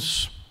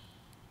things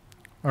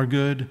are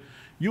good,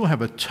 you'll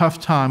have a tough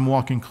time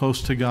walking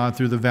close to God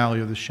through the valley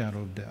of the shadow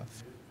of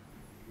death.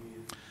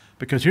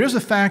 Because here's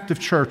the fact of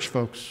church,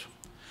 folks.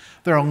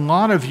 There are a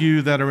lot of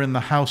you that are in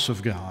the house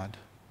of God,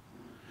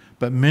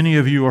 but many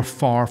of you are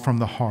far from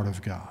the heart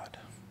of God.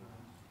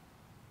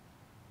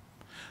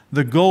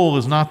 The goal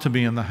is not to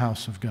be in the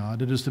house of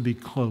God. It is to be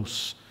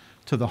close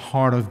to the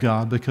heart of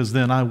God, because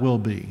then I will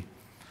be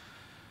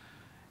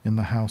in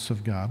the house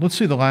of God. Let's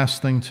see the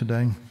last thing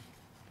today.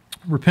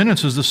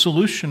 Repentance is the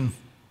solution.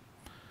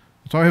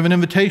 So I have an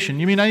invitation.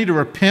 You mean I need to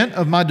repent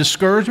of my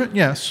discouragement?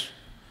 Yes.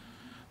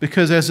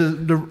 Because as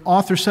the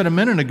author said a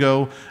minute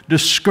ago,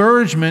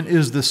 discouragement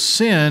is the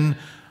sin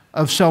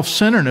of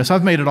self-centeredness.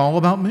 I've made it all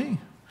about me.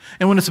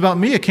 And when it's about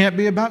me, it can't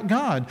be about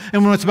God.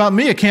 And when it's about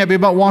me, it can't be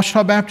about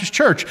Ouachita Baptist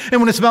Church. And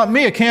when it's about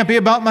me, it can't be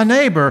about my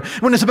neighbor.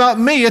 When it's about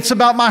me, it's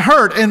about my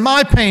hurt and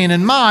my pain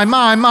and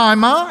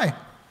my.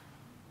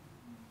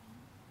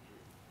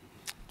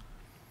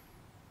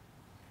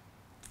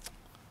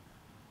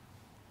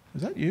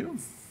 Is that you?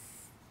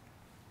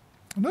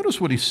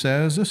 Notice what he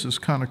says. This is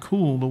kind of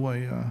cool the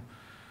way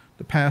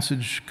the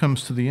passage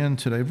comes to the end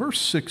today. Verse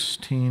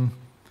 16.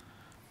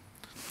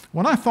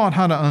 When I thought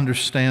how to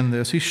understand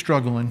this, he's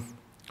struggling.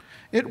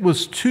 It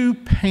was too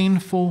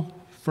painful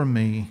for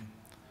me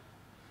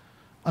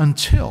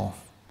until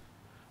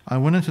I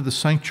went into the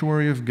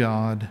sanctuary of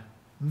God.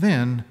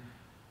 Then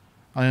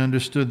I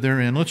understood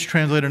therein. Let's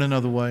translate it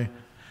another way.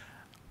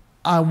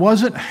 I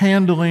wasn't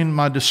handling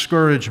my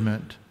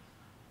discouragement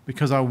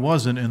because I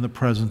wasn't in the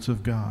presence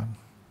of God.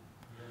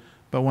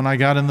 But when I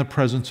got in the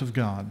presence of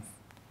God,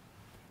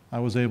 I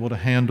was able to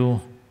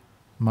handle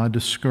my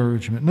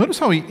discouragement. Notice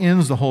how he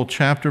ends the whole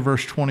chapter,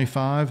 verse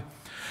 25.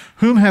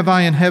 Whom have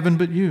I in heaven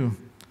but you?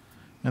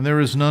 And there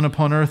is none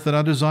upon earth that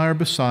I desire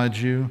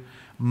besides you.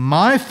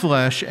 My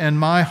flesh and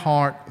my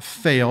heart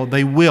fail.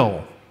 They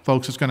will.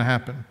 Folks, it's going to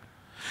happen.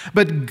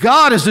 But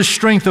God is the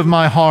strength of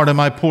my heart and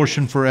my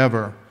portion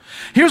forever.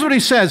 Here's what he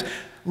says.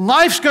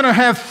 Life's going to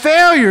have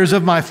failures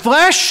of my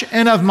flesh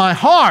and of my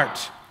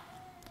heart.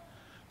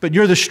 But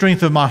you're the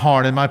strength of my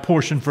heart and my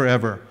portion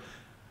forever.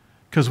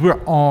 Because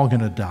we're all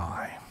going to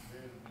die.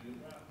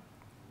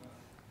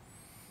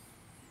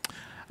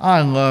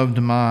 I loved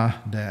my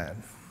dad.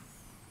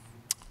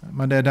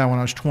 My dad died when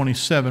I was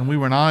 27. We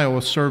were in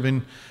Iowa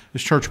serving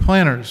as church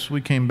planters.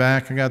 We came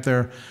back. I got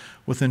there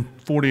within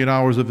 48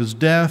 hours of his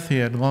death. He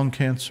had lung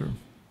cancer.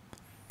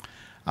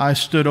 I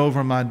stood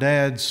over my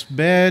dad's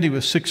bed. He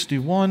was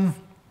 61.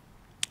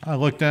 I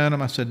looked at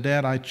him. I said,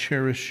 Dad, I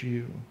cherish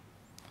you.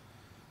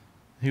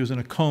 He was in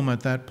a coma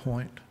at that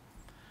point.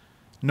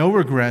 No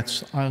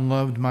regrets. I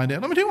loved my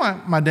dad. Let me tell you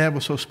why my dad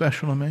was so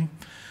special to me.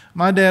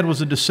 My dad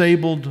was a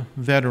disabled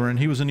veteran.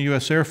 He was in the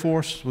U.S. Air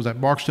Force, was at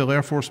Barksdale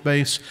Air Force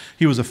Base.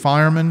 He was a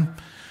fireman.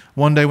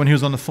 One day when he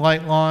was on the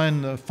flight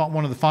line,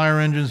 one of the fire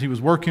engines he was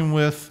working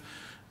with,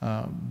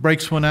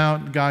 brakes went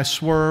out, the guy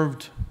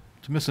swerved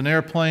to miss an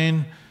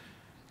airplane.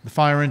 The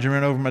fire engine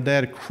ran over my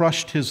dad,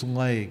 crushed his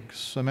legs.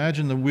 So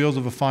imagine the wheels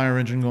of a fire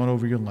engine going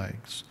over your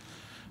legs.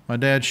 My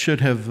dad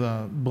should have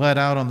bled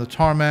out on the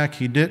tarmac.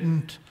 He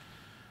didn't.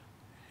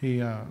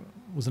 He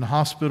was in a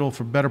hospital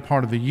for a better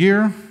part of a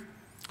year.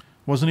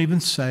 Wasn't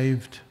even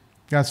saved.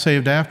 Got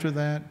saved after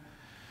that.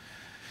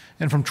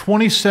 And from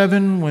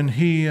 27 when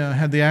he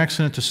had the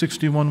accident to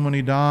 61 when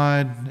he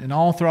died, and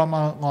all throughout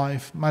my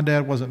life, my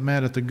dad wasn't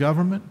mad at the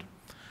government.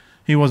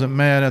 He wasn't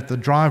mad at the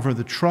driver of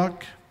the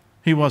truck.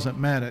 He wasn't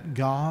mad at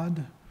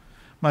God.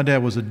 My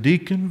dad was a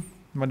deacon.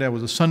 My dad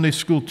was a Sunday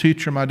school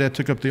teacher. My dad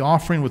took up the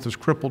offering with his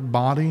crippled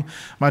body.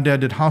 My dad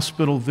did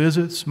hospital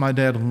visits. My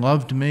dad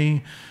loved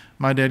me.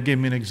 My dad gave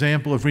me an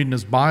example of reading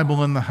his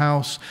Bible in the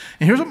house.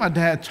 And here's what my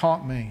dad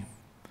taught me.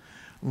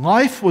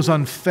 Life was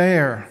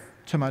unfair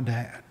to my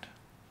dad.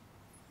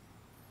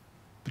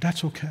 But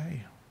that's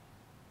okay.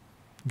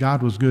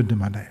 God was good to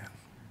my dad.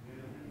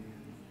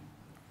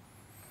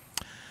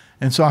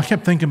 And so I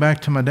kept thinking back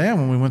to my dad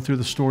when we went through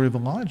the story of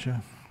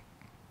Elijah.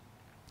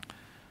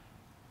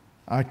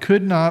 I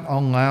could not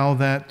allow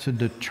that to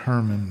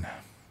determine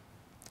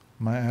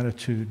my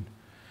attitude.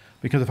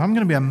 Because if I'm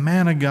going to be a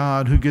man of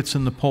God who gets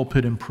in the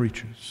pulpit and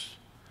preaches,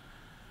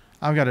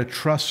 I've got to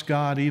trust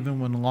God even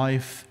when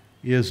life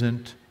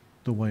isn't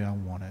the way I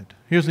want it.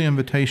 Here's the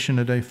invitation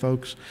today,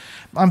 folks.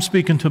 I'm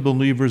speaking to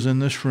believers in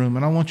this room,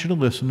 and I want you to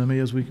listen to me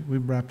as we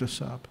wrap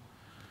this up.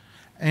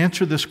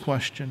 Answer this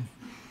question.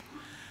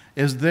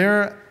 Is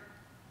there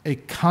a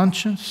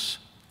conscious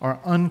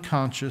or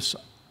unconscious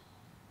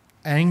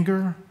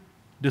anger,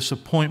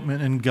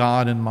 disappointment in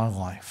God in my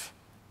life?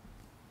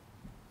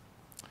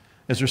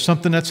 Is there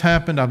something that's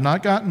happened I've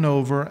not gotten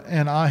over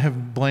and I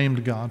have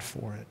blamed God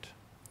for it?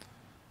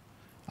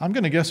 I'm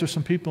going to guess there's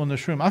some people in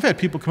this room. I've had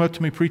people come up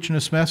to me preaching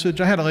this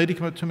message. I had a lady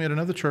come up to me at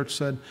another church,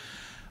 said,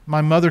 my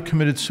mother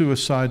committed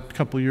suicide a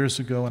couple of years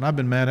ago and I've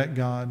been mad at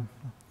God.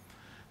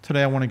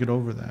 Today I want to get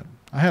over that.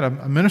 I had a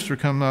minister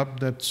come up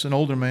that's an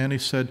older man. He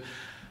said,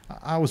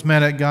 I was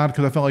mad at God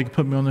because I felt like he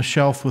put me on the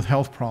shelf with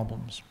health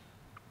problems.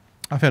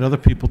 I've had other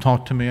people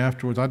talk to me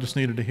afterwards. I just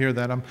needed to hear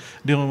that. I'm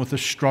dealing with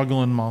this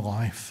struggle in my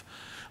life.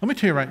 Let me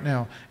tell you right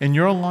now, in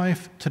your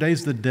life,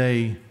 today's the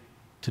day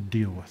to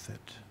deal with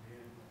it.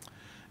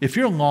 If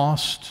you're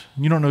lost,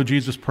 you don't know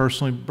Jesus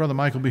personally, Brother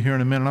Mike will be here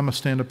in a minute. I'm going to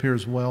stand up here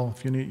as well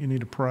if you need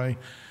to pray.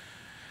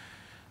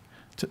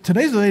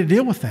 Today's the day to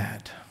deal with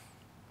that.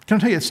 Can I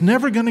tell you, it's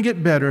never going to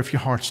get better if your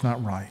heart's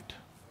not right.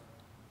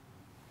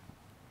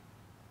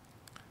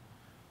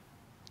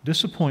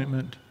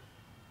 Disappointment,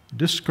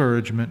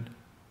 discouragement,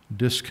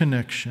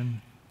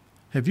 disconnection.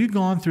 Have you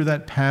gone through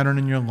that pattern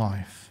in your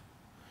life?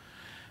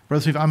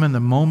 Brother Steve, I'm in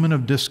the moment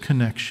of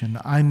disconnection.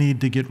 I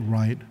need to get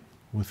right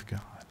with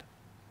God.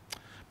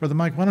 Brother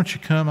Mike, why don't you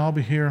come? I'll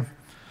be here.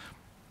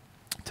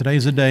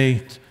 Today's a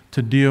day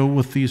to deal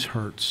with these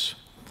hurts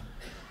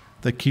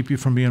that keep you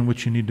from being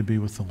what you need to be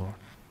with the Lord.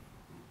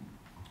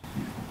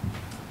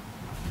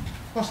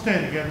 Let's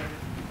stand together.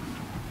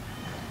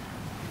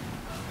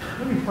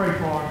 Let me pray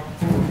for us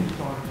before we get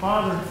started.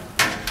 Father,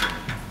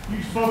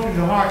 you've spoken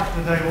to hearts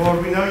today,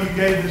 Lord. We know you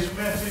gave this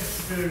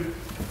message to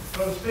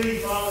Brother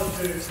Steve,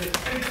 Father, to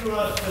speak to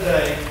us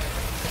today.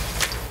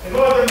 And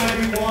Lord, there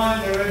may be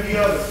one, there may be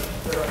others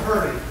that are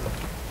hurting.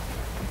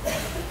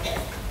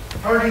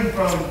 Hurting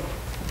from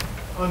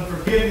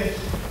unforgiveness.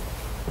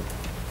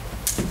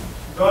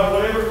 God,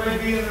 whatever it may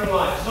be in their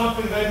life,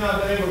 something they've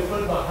not been able to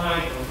put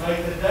behind them,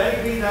 may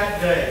today be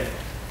that day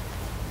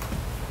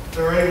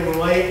they're able to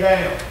lay it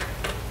down.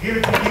 Give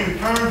it to you.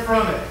 Turn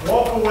from it.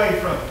 Walk away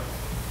from it.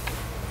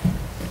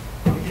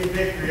 And get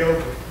victory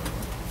over it.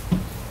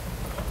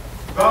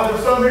 God,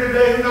 there's some here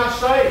today who are not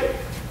saved.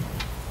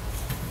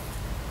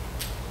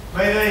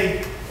 May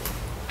they,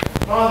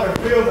 Father,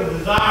 feel the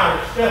desire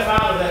to step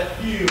out of that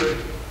pew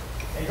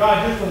and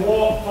God, just to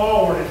walk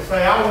forward and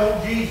say, I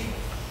want Jesus.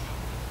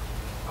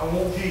 I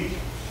want Jesus.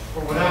 For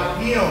without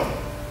Him,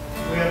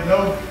 we have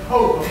no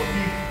hope of a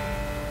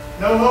future.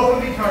 No hope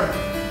of eternity.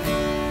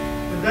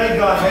 Today,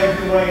 God,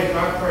 have your way is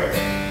our prayer.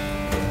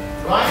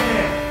 Right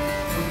now,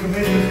 we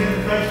commit this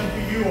invitation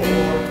to you, O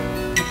Lord.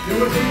 Do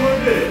what you want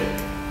to do.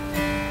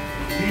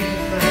 In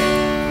Jesus' name,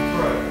 we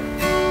pray.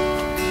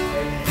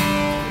 Amen.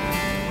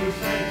 We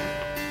sing.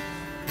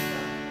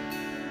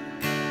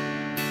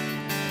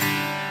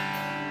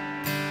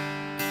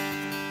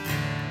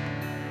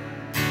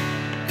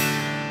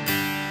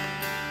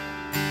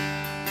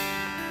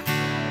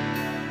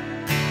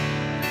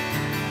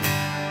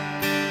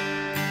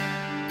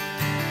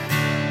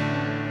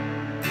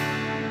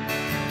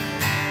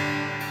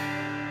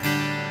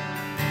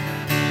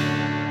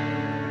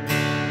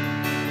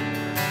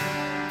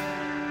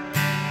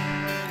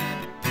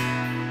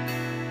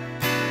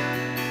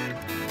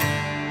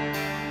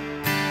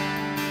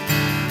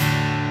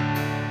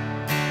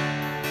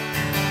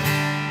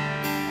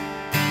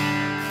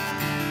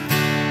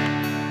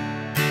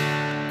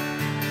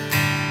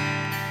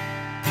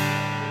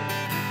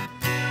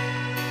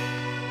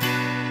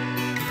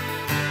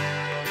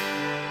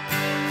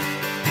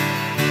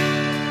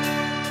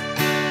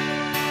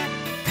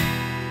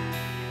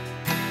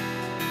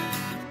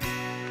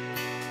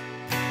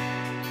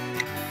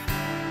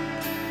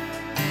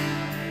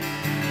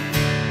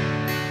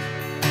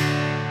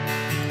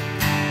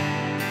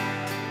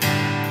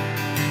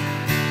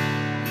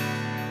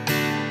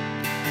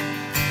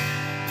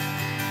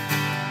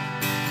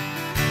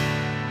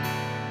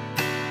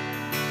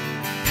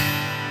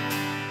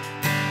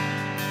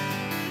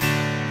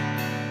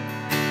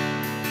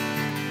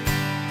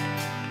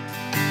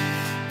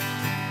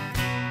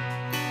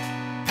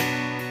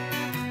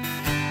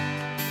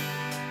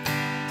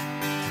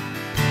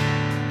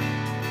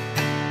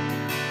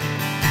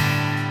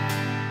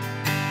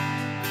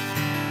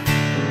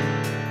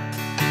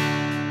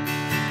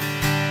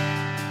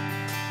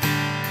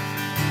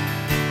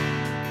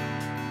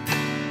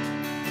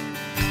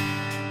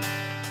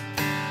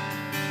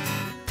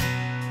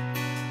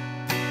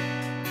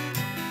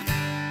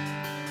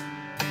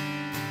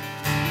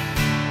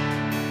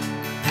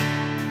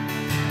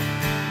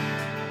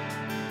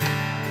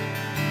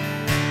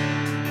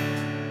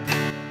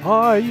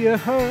 Are you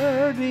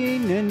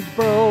hurting and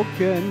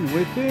broken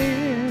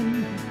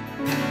within?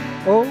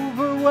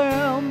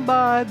 Overwhelmed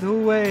by the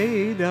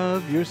weight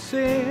of your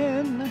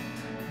sin?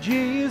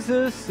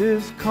 Jesus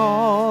is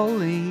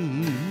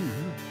calling.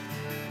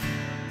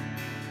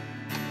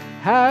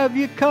 Have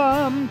you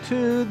come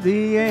to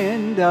the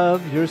end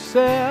of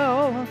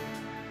yourself?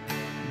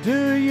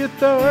 Do you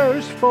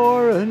thirst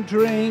for a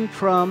drink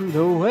from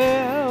the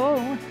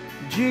well?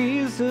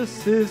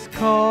 Jesus is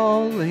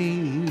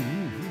calling.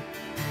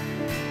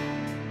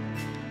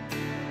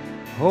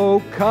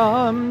 Oh,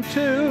 come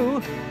to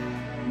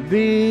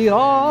the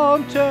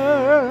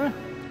altar.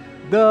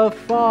 The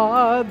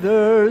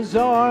Father's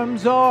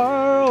arms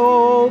are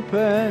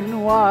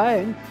open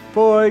wide.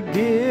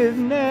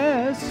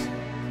 Forgiveness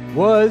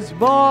was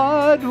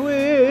bought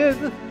with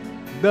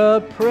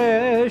the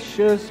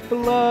precious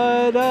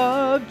blood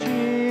of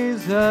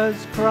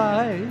Jesus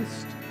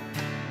Christ.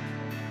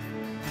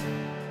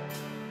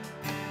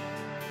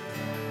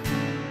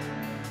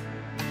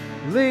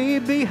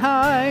 Leave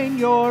behind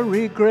your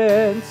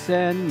regrets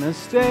and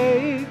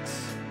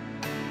mistakes.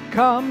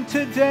 Come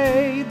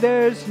today,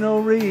 there's no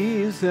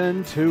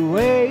reason to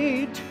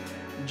wait.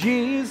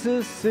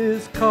 Jesus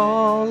is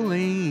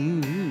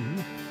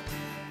calling.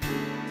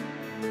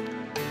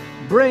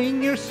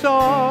 Bring your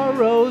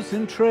sorrows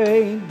and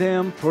trade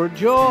them for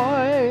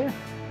joy.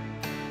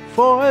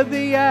 For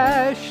the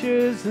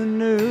ashes a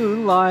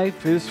new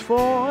life is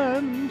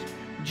formed.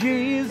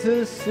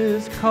 Jesus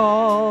is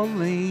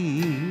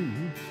calling.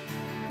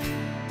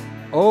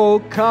 Oh,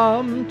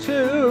 come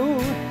to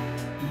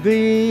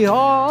the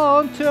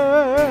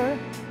altar.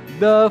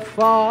 The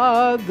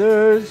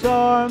Father's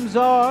arms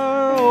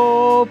are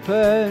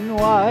open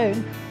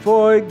wide.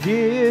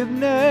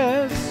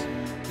 Forgiveness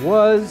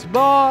was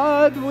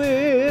bought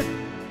with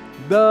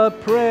the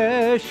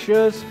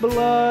precious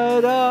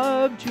blood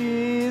of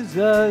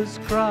Jesus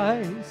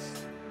Christ.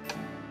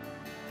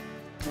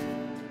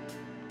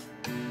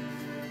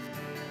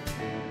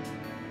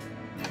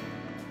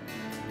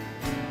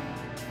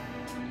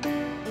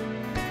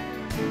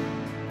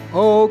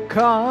 Oh,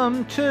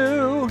 come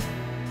to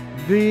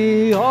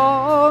the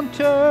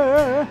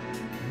altar.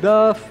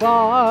 The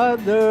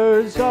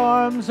Father's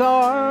arms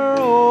are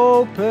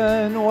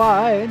open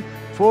wide.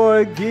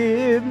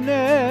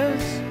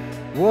 Forgiveness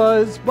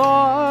was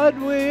bought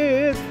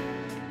with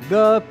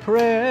the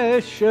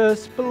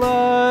precious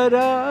blood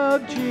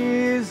of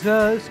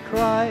Jesus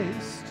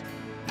Christ.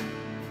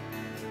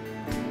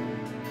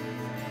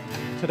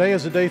 Today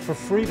is a day for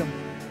freedom.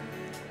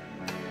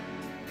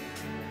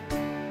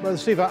 Brother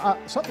Steve,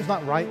 something's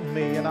not right in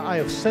me, and I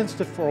have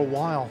sensed it for a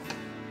while.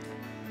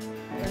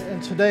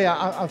 And today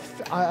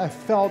I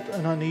felt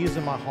an unease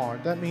in my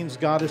heart. That means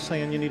God is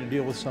saying you need to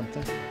deal with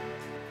something.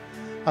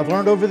 I've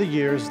learned over the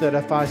years that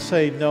if I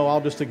say no, I'll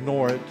just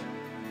ignore it.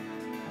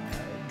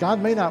 God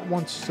may not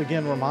once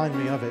again remind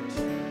me of it.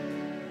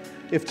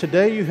 If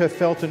today you have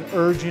felt an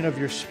urging of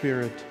your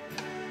spirit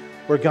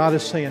where God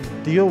is saying,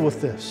 deal with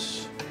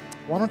this,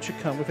 why don't you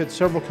come? We've had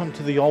several come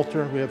to the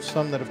altar. We have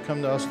some that have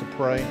come to us to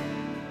pray.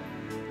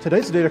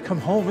 Today's the day to come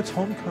home. It's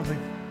homecoming.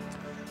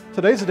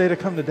 Today's the day to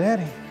come to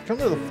Daddy. Come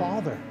to the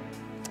Father.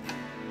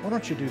 Why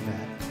don't you do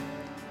that?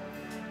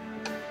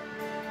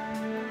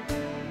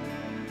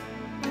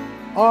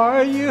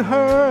 Are you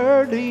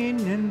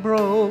hurting and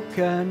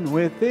broken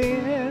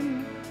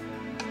within?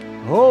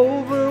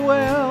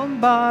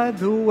 Overwhelmed by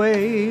the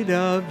weight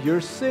of your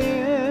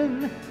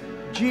sin?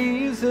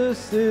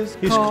 Jesus is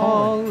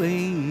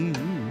calling.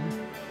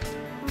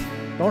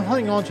 Don't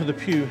hang on to the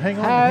pew. Hang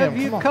on Have to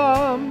Him. you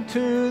come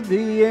to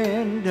the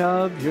end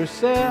of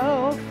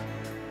yourself?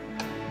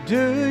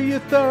 Do you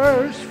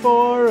thirst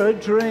for a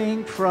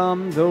drink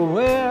from the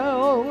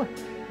well?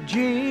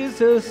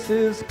 Jesus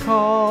is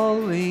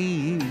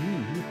calling.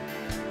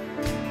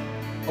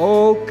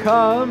 Oh,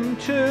 come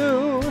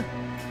to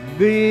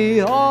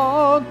the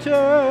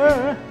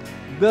altar.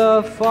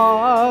 The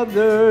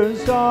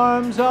Father's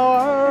arms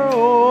are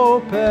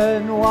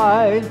open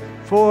wide.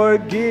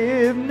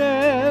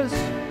 Forgiveness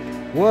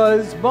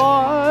was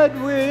bought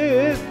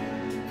with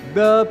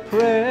the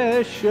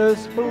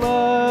precious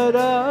blood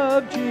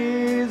of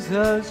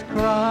Jesus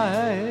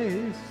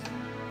Christ.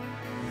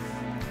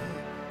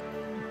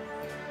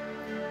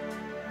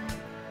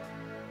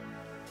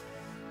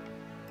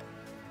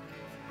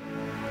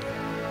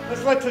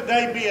 Let's let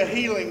today be a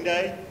healing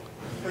day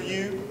for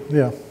you.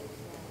 Yeah.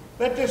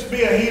 Let this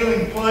be a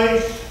healing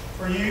place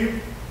for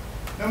you.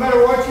 No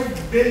matter what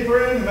you've been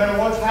through, no matter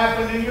what's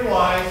happened in your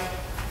life,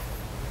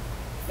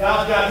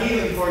 God's got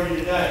healing for you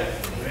today.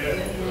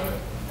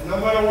 And no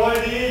matter what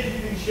it is,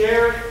 you can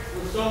share it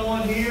with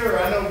someone here.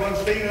 I know Brother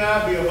Steve and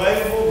I will be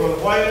available.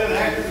 Brother Wayland,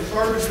 after the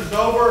service is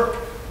over.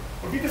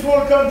 Or if you just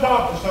want to come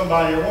talk to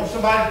somebody or want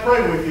somebody to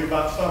pray with you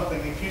about something,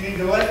 if you need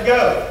to let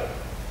go.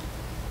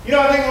 You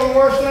know, I think one of the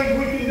worst things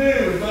we can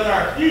do is let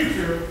our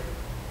future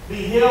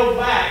be held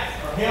back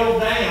or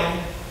held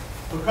down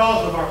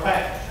because of our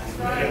past.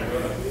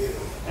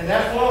 And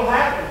that's what will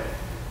happen.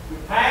 The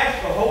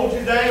past will hold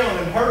you down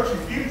and hurt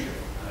your future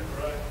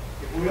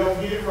if we don't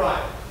get it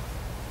right.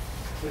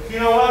 But you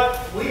know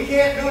what? We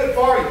can't do it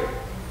for you.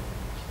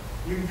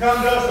 You can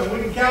come to us and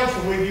we can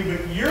counsel with you,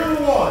 but you're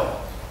the one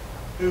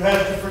who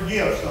has to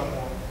forgive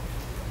someone.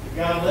 You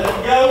got to let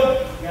it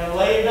go. You got to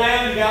lay it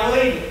down. You got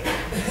to leave it.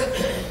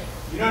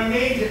 You know what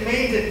it means? It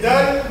means it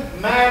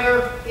doesn't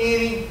matter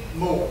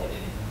anymore.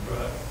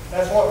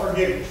 That's what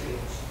forgiveness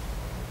is.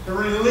 To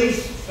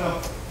release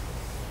something.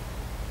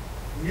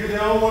 You're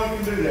the only one who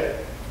can do that.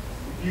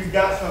 If you've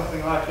got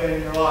something like that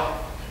in your life.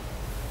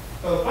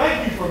 So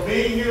thank you for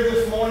being here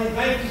this morning.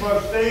 Thank you,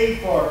 Brother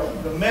Steve, for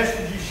the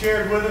message you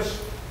shared with us.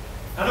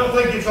 I don't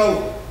think it's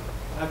over.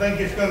 I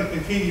think it's going to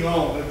continue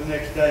on to the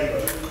next day.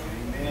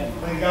 Amen.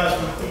 I think God's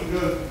going to keep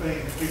doing some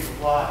things in people's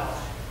lives.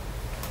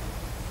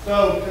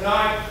 So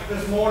tonight,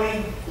 this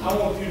morning, I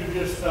want you to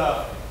just,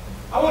 I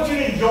want you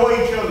to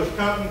enjoy each other's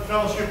company,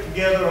 fellowship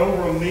together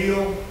over a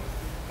meal.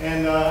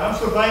 And I'm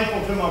so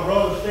thankful to my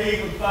brother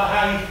Steve about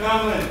how he's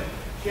coming and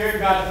shared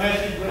God's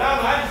message. But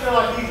I just feel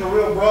like he's a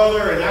real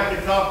brother, and I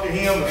could talk to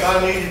him if I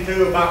needed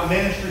to about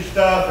ministry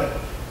stuff. And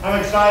I'm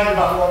excited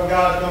about what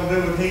God's going to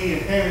do with he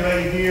and Tammy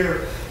Lady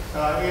here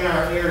in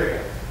our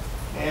area.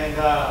 And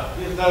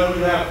just know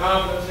you have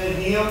confidence in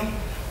him.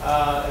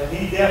 And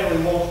he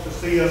definitely wants to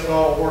see us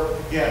all work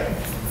together.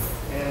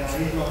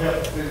 And he's going to help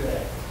us do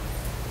that.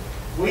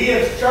 We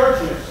as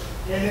churches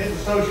in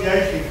this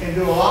association can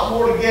do a lot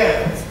more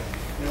together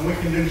than we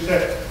can do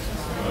separately.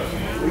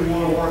 We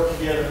want to work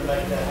together to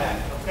make that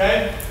happen.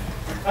 Okay?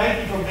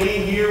 Thank you for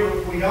being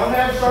here. We don't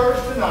have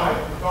service tonight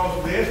because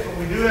of this, but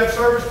we do have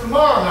service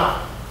tomorrow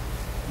night.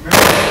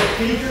 Remember,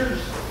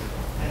 teachers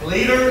and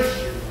leaders.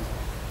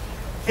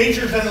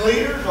 Teachers and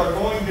leaders are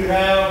going to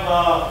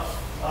have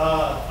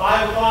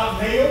 5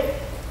 o'clock meal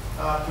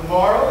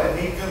tomorrow, and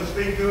he's going to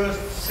speak to us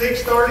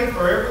 6:30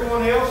 for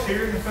everyone else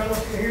here in the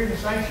fellowship, here in the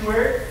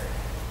sanctuary.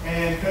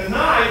 And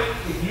tonight,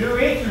 if you're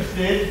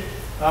interested,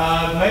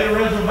 made a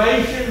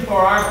reservation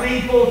for our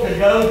people to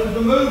go to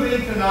the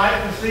movie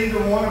tonight to see the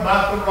one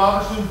about the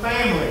Robertson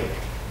family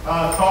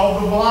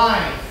called The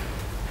Blind.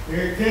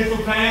 Here at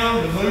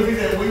Tinseltown, the movie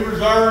that we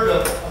reserved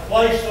a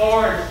place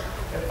for is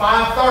at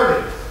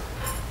 5:30.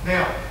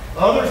 Now,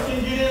 others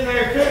can get in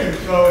there too,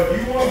 so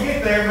if you want to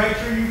get there, make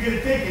sure you get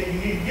a ticket. You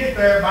need to get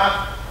there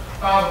about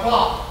 5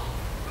 o'clock.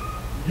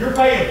 You're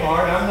paying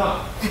for it, I'm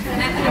not. Right?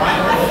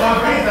 It's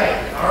not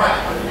anything. All right.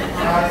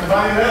 It's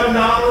about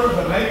 $11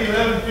 or maybe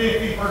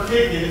 $11.50 per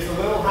ticket. It's a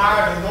little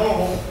higher than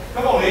normal.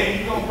 Come on,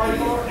 Eddie, you gonna pray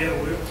for it? Yeah,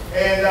 we will.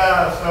 And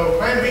so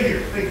plan to be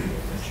here.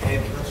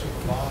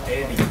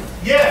 Eddie.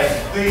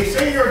 Yes, the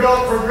Senior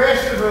Adult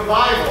Progressive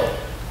Revival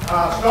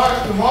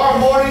starts tomorrow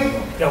morning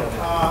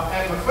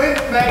at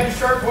McClendon Baptist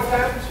Church. What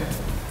time?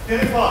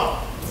 10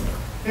 o'clock.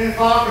 10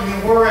 o'clock, and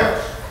then where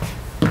else?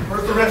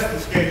 Where's the rest of the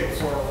schedule?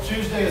 So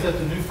Tuesday is at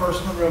the new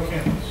First Monroe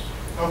campus.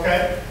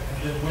 Okay.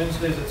 And then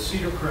Wednesday is at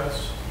Cedar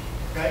Crest.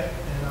 Okay.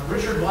 And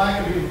Richard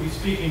Blackaby will be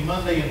speaking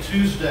Monday and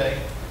Tuesday,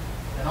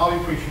 and I'll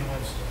be preaching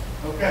Wednesday.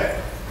 Okay.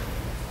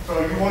 So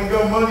you want to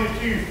go Monday to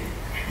Tuesday?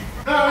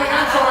 No,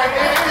 I'm sorry.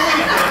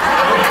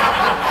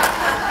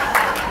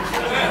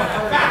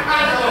 I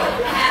know.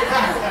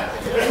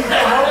 You've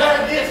been holding that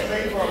against me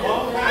for a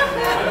long time.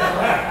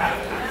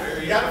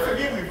 You got to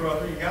forgive me,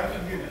 brother. You got to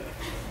forgive me.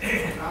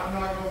 I'm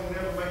not going to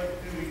never make it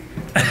too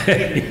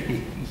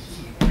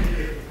easy.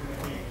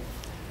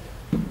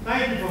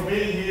 Thank you for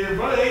being here.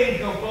 Brother Eddie's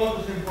going to close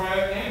us in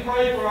prayer and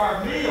pray for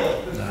our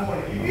meal this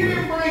morning. If you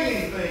didn't bring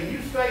anything, you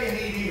stay and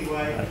eat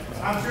anyway.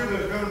 I'm sure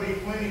there's going to be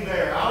plenty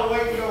there. I'll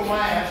wait till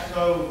last,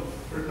 so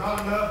if there's not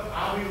enough,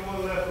 I'll be the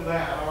one left with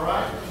that, all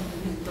right?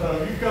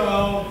 So you come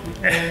on,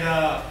 and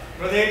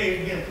Brother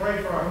Eddie, again,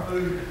 pray for our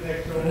food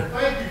next door.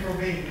 Thank you for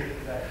being here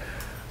today.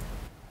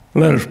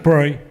 Let us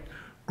pray.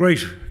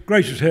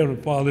 Gracious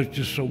Heavenly Father, it's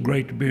just so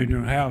great to be in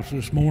your house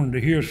this morning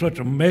to hear such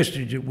a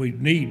message that we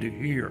need to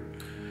hear.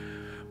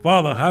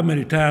 Father, how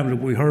many times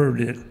have we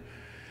heard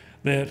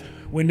that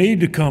we need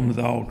to come to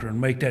the altar and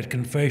make that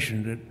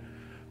confession, that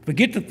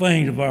forget the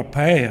things of our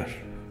past.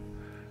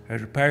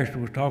 As the pastor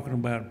was talking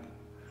about,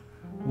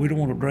 we don't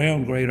want to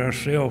downgrade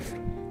ourselves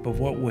of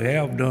what we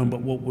have done,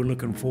 but what we're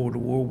looking forward to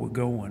where we're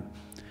going.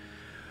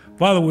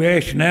 Father, we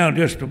ask you now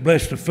just to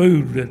bless the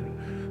food that's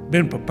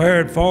been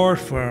prepared for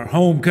us for our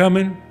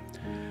homecoming.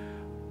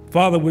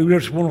 Father, we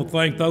just want to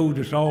thank those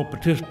that's all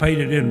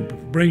participated in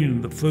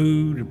bringing the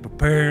food and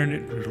preparing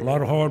it. There's a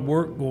lot of hard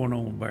work going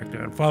on back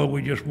there. And Father,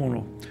 we just want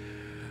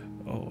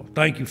to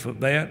thank you for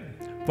that.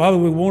 Father,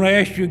 we want to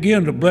ask you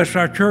again to bless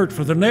our church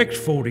for the next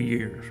 40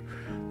 years,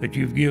 that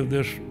you've given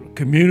this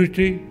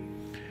community,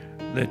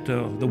 that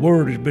the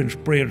word has been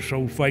spread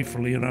so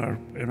faithfully in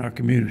our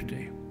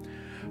community.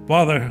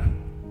 Father,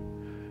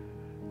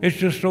 it's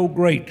just so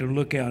great to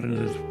look out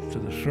into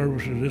the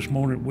services this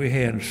morning we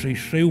had and see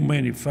so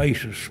many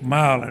faces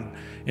smiling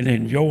and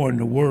enjoying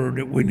the word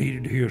that we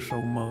needed to hear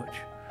so much.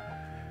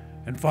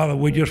 And Father,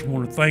 we just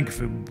want to thank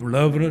you for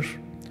loving us,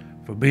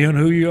 for being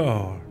who you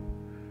are.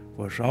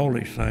 For us all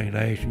these things,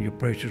 I ask in your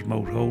precious,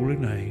 most holy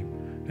name.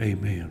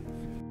 Amen.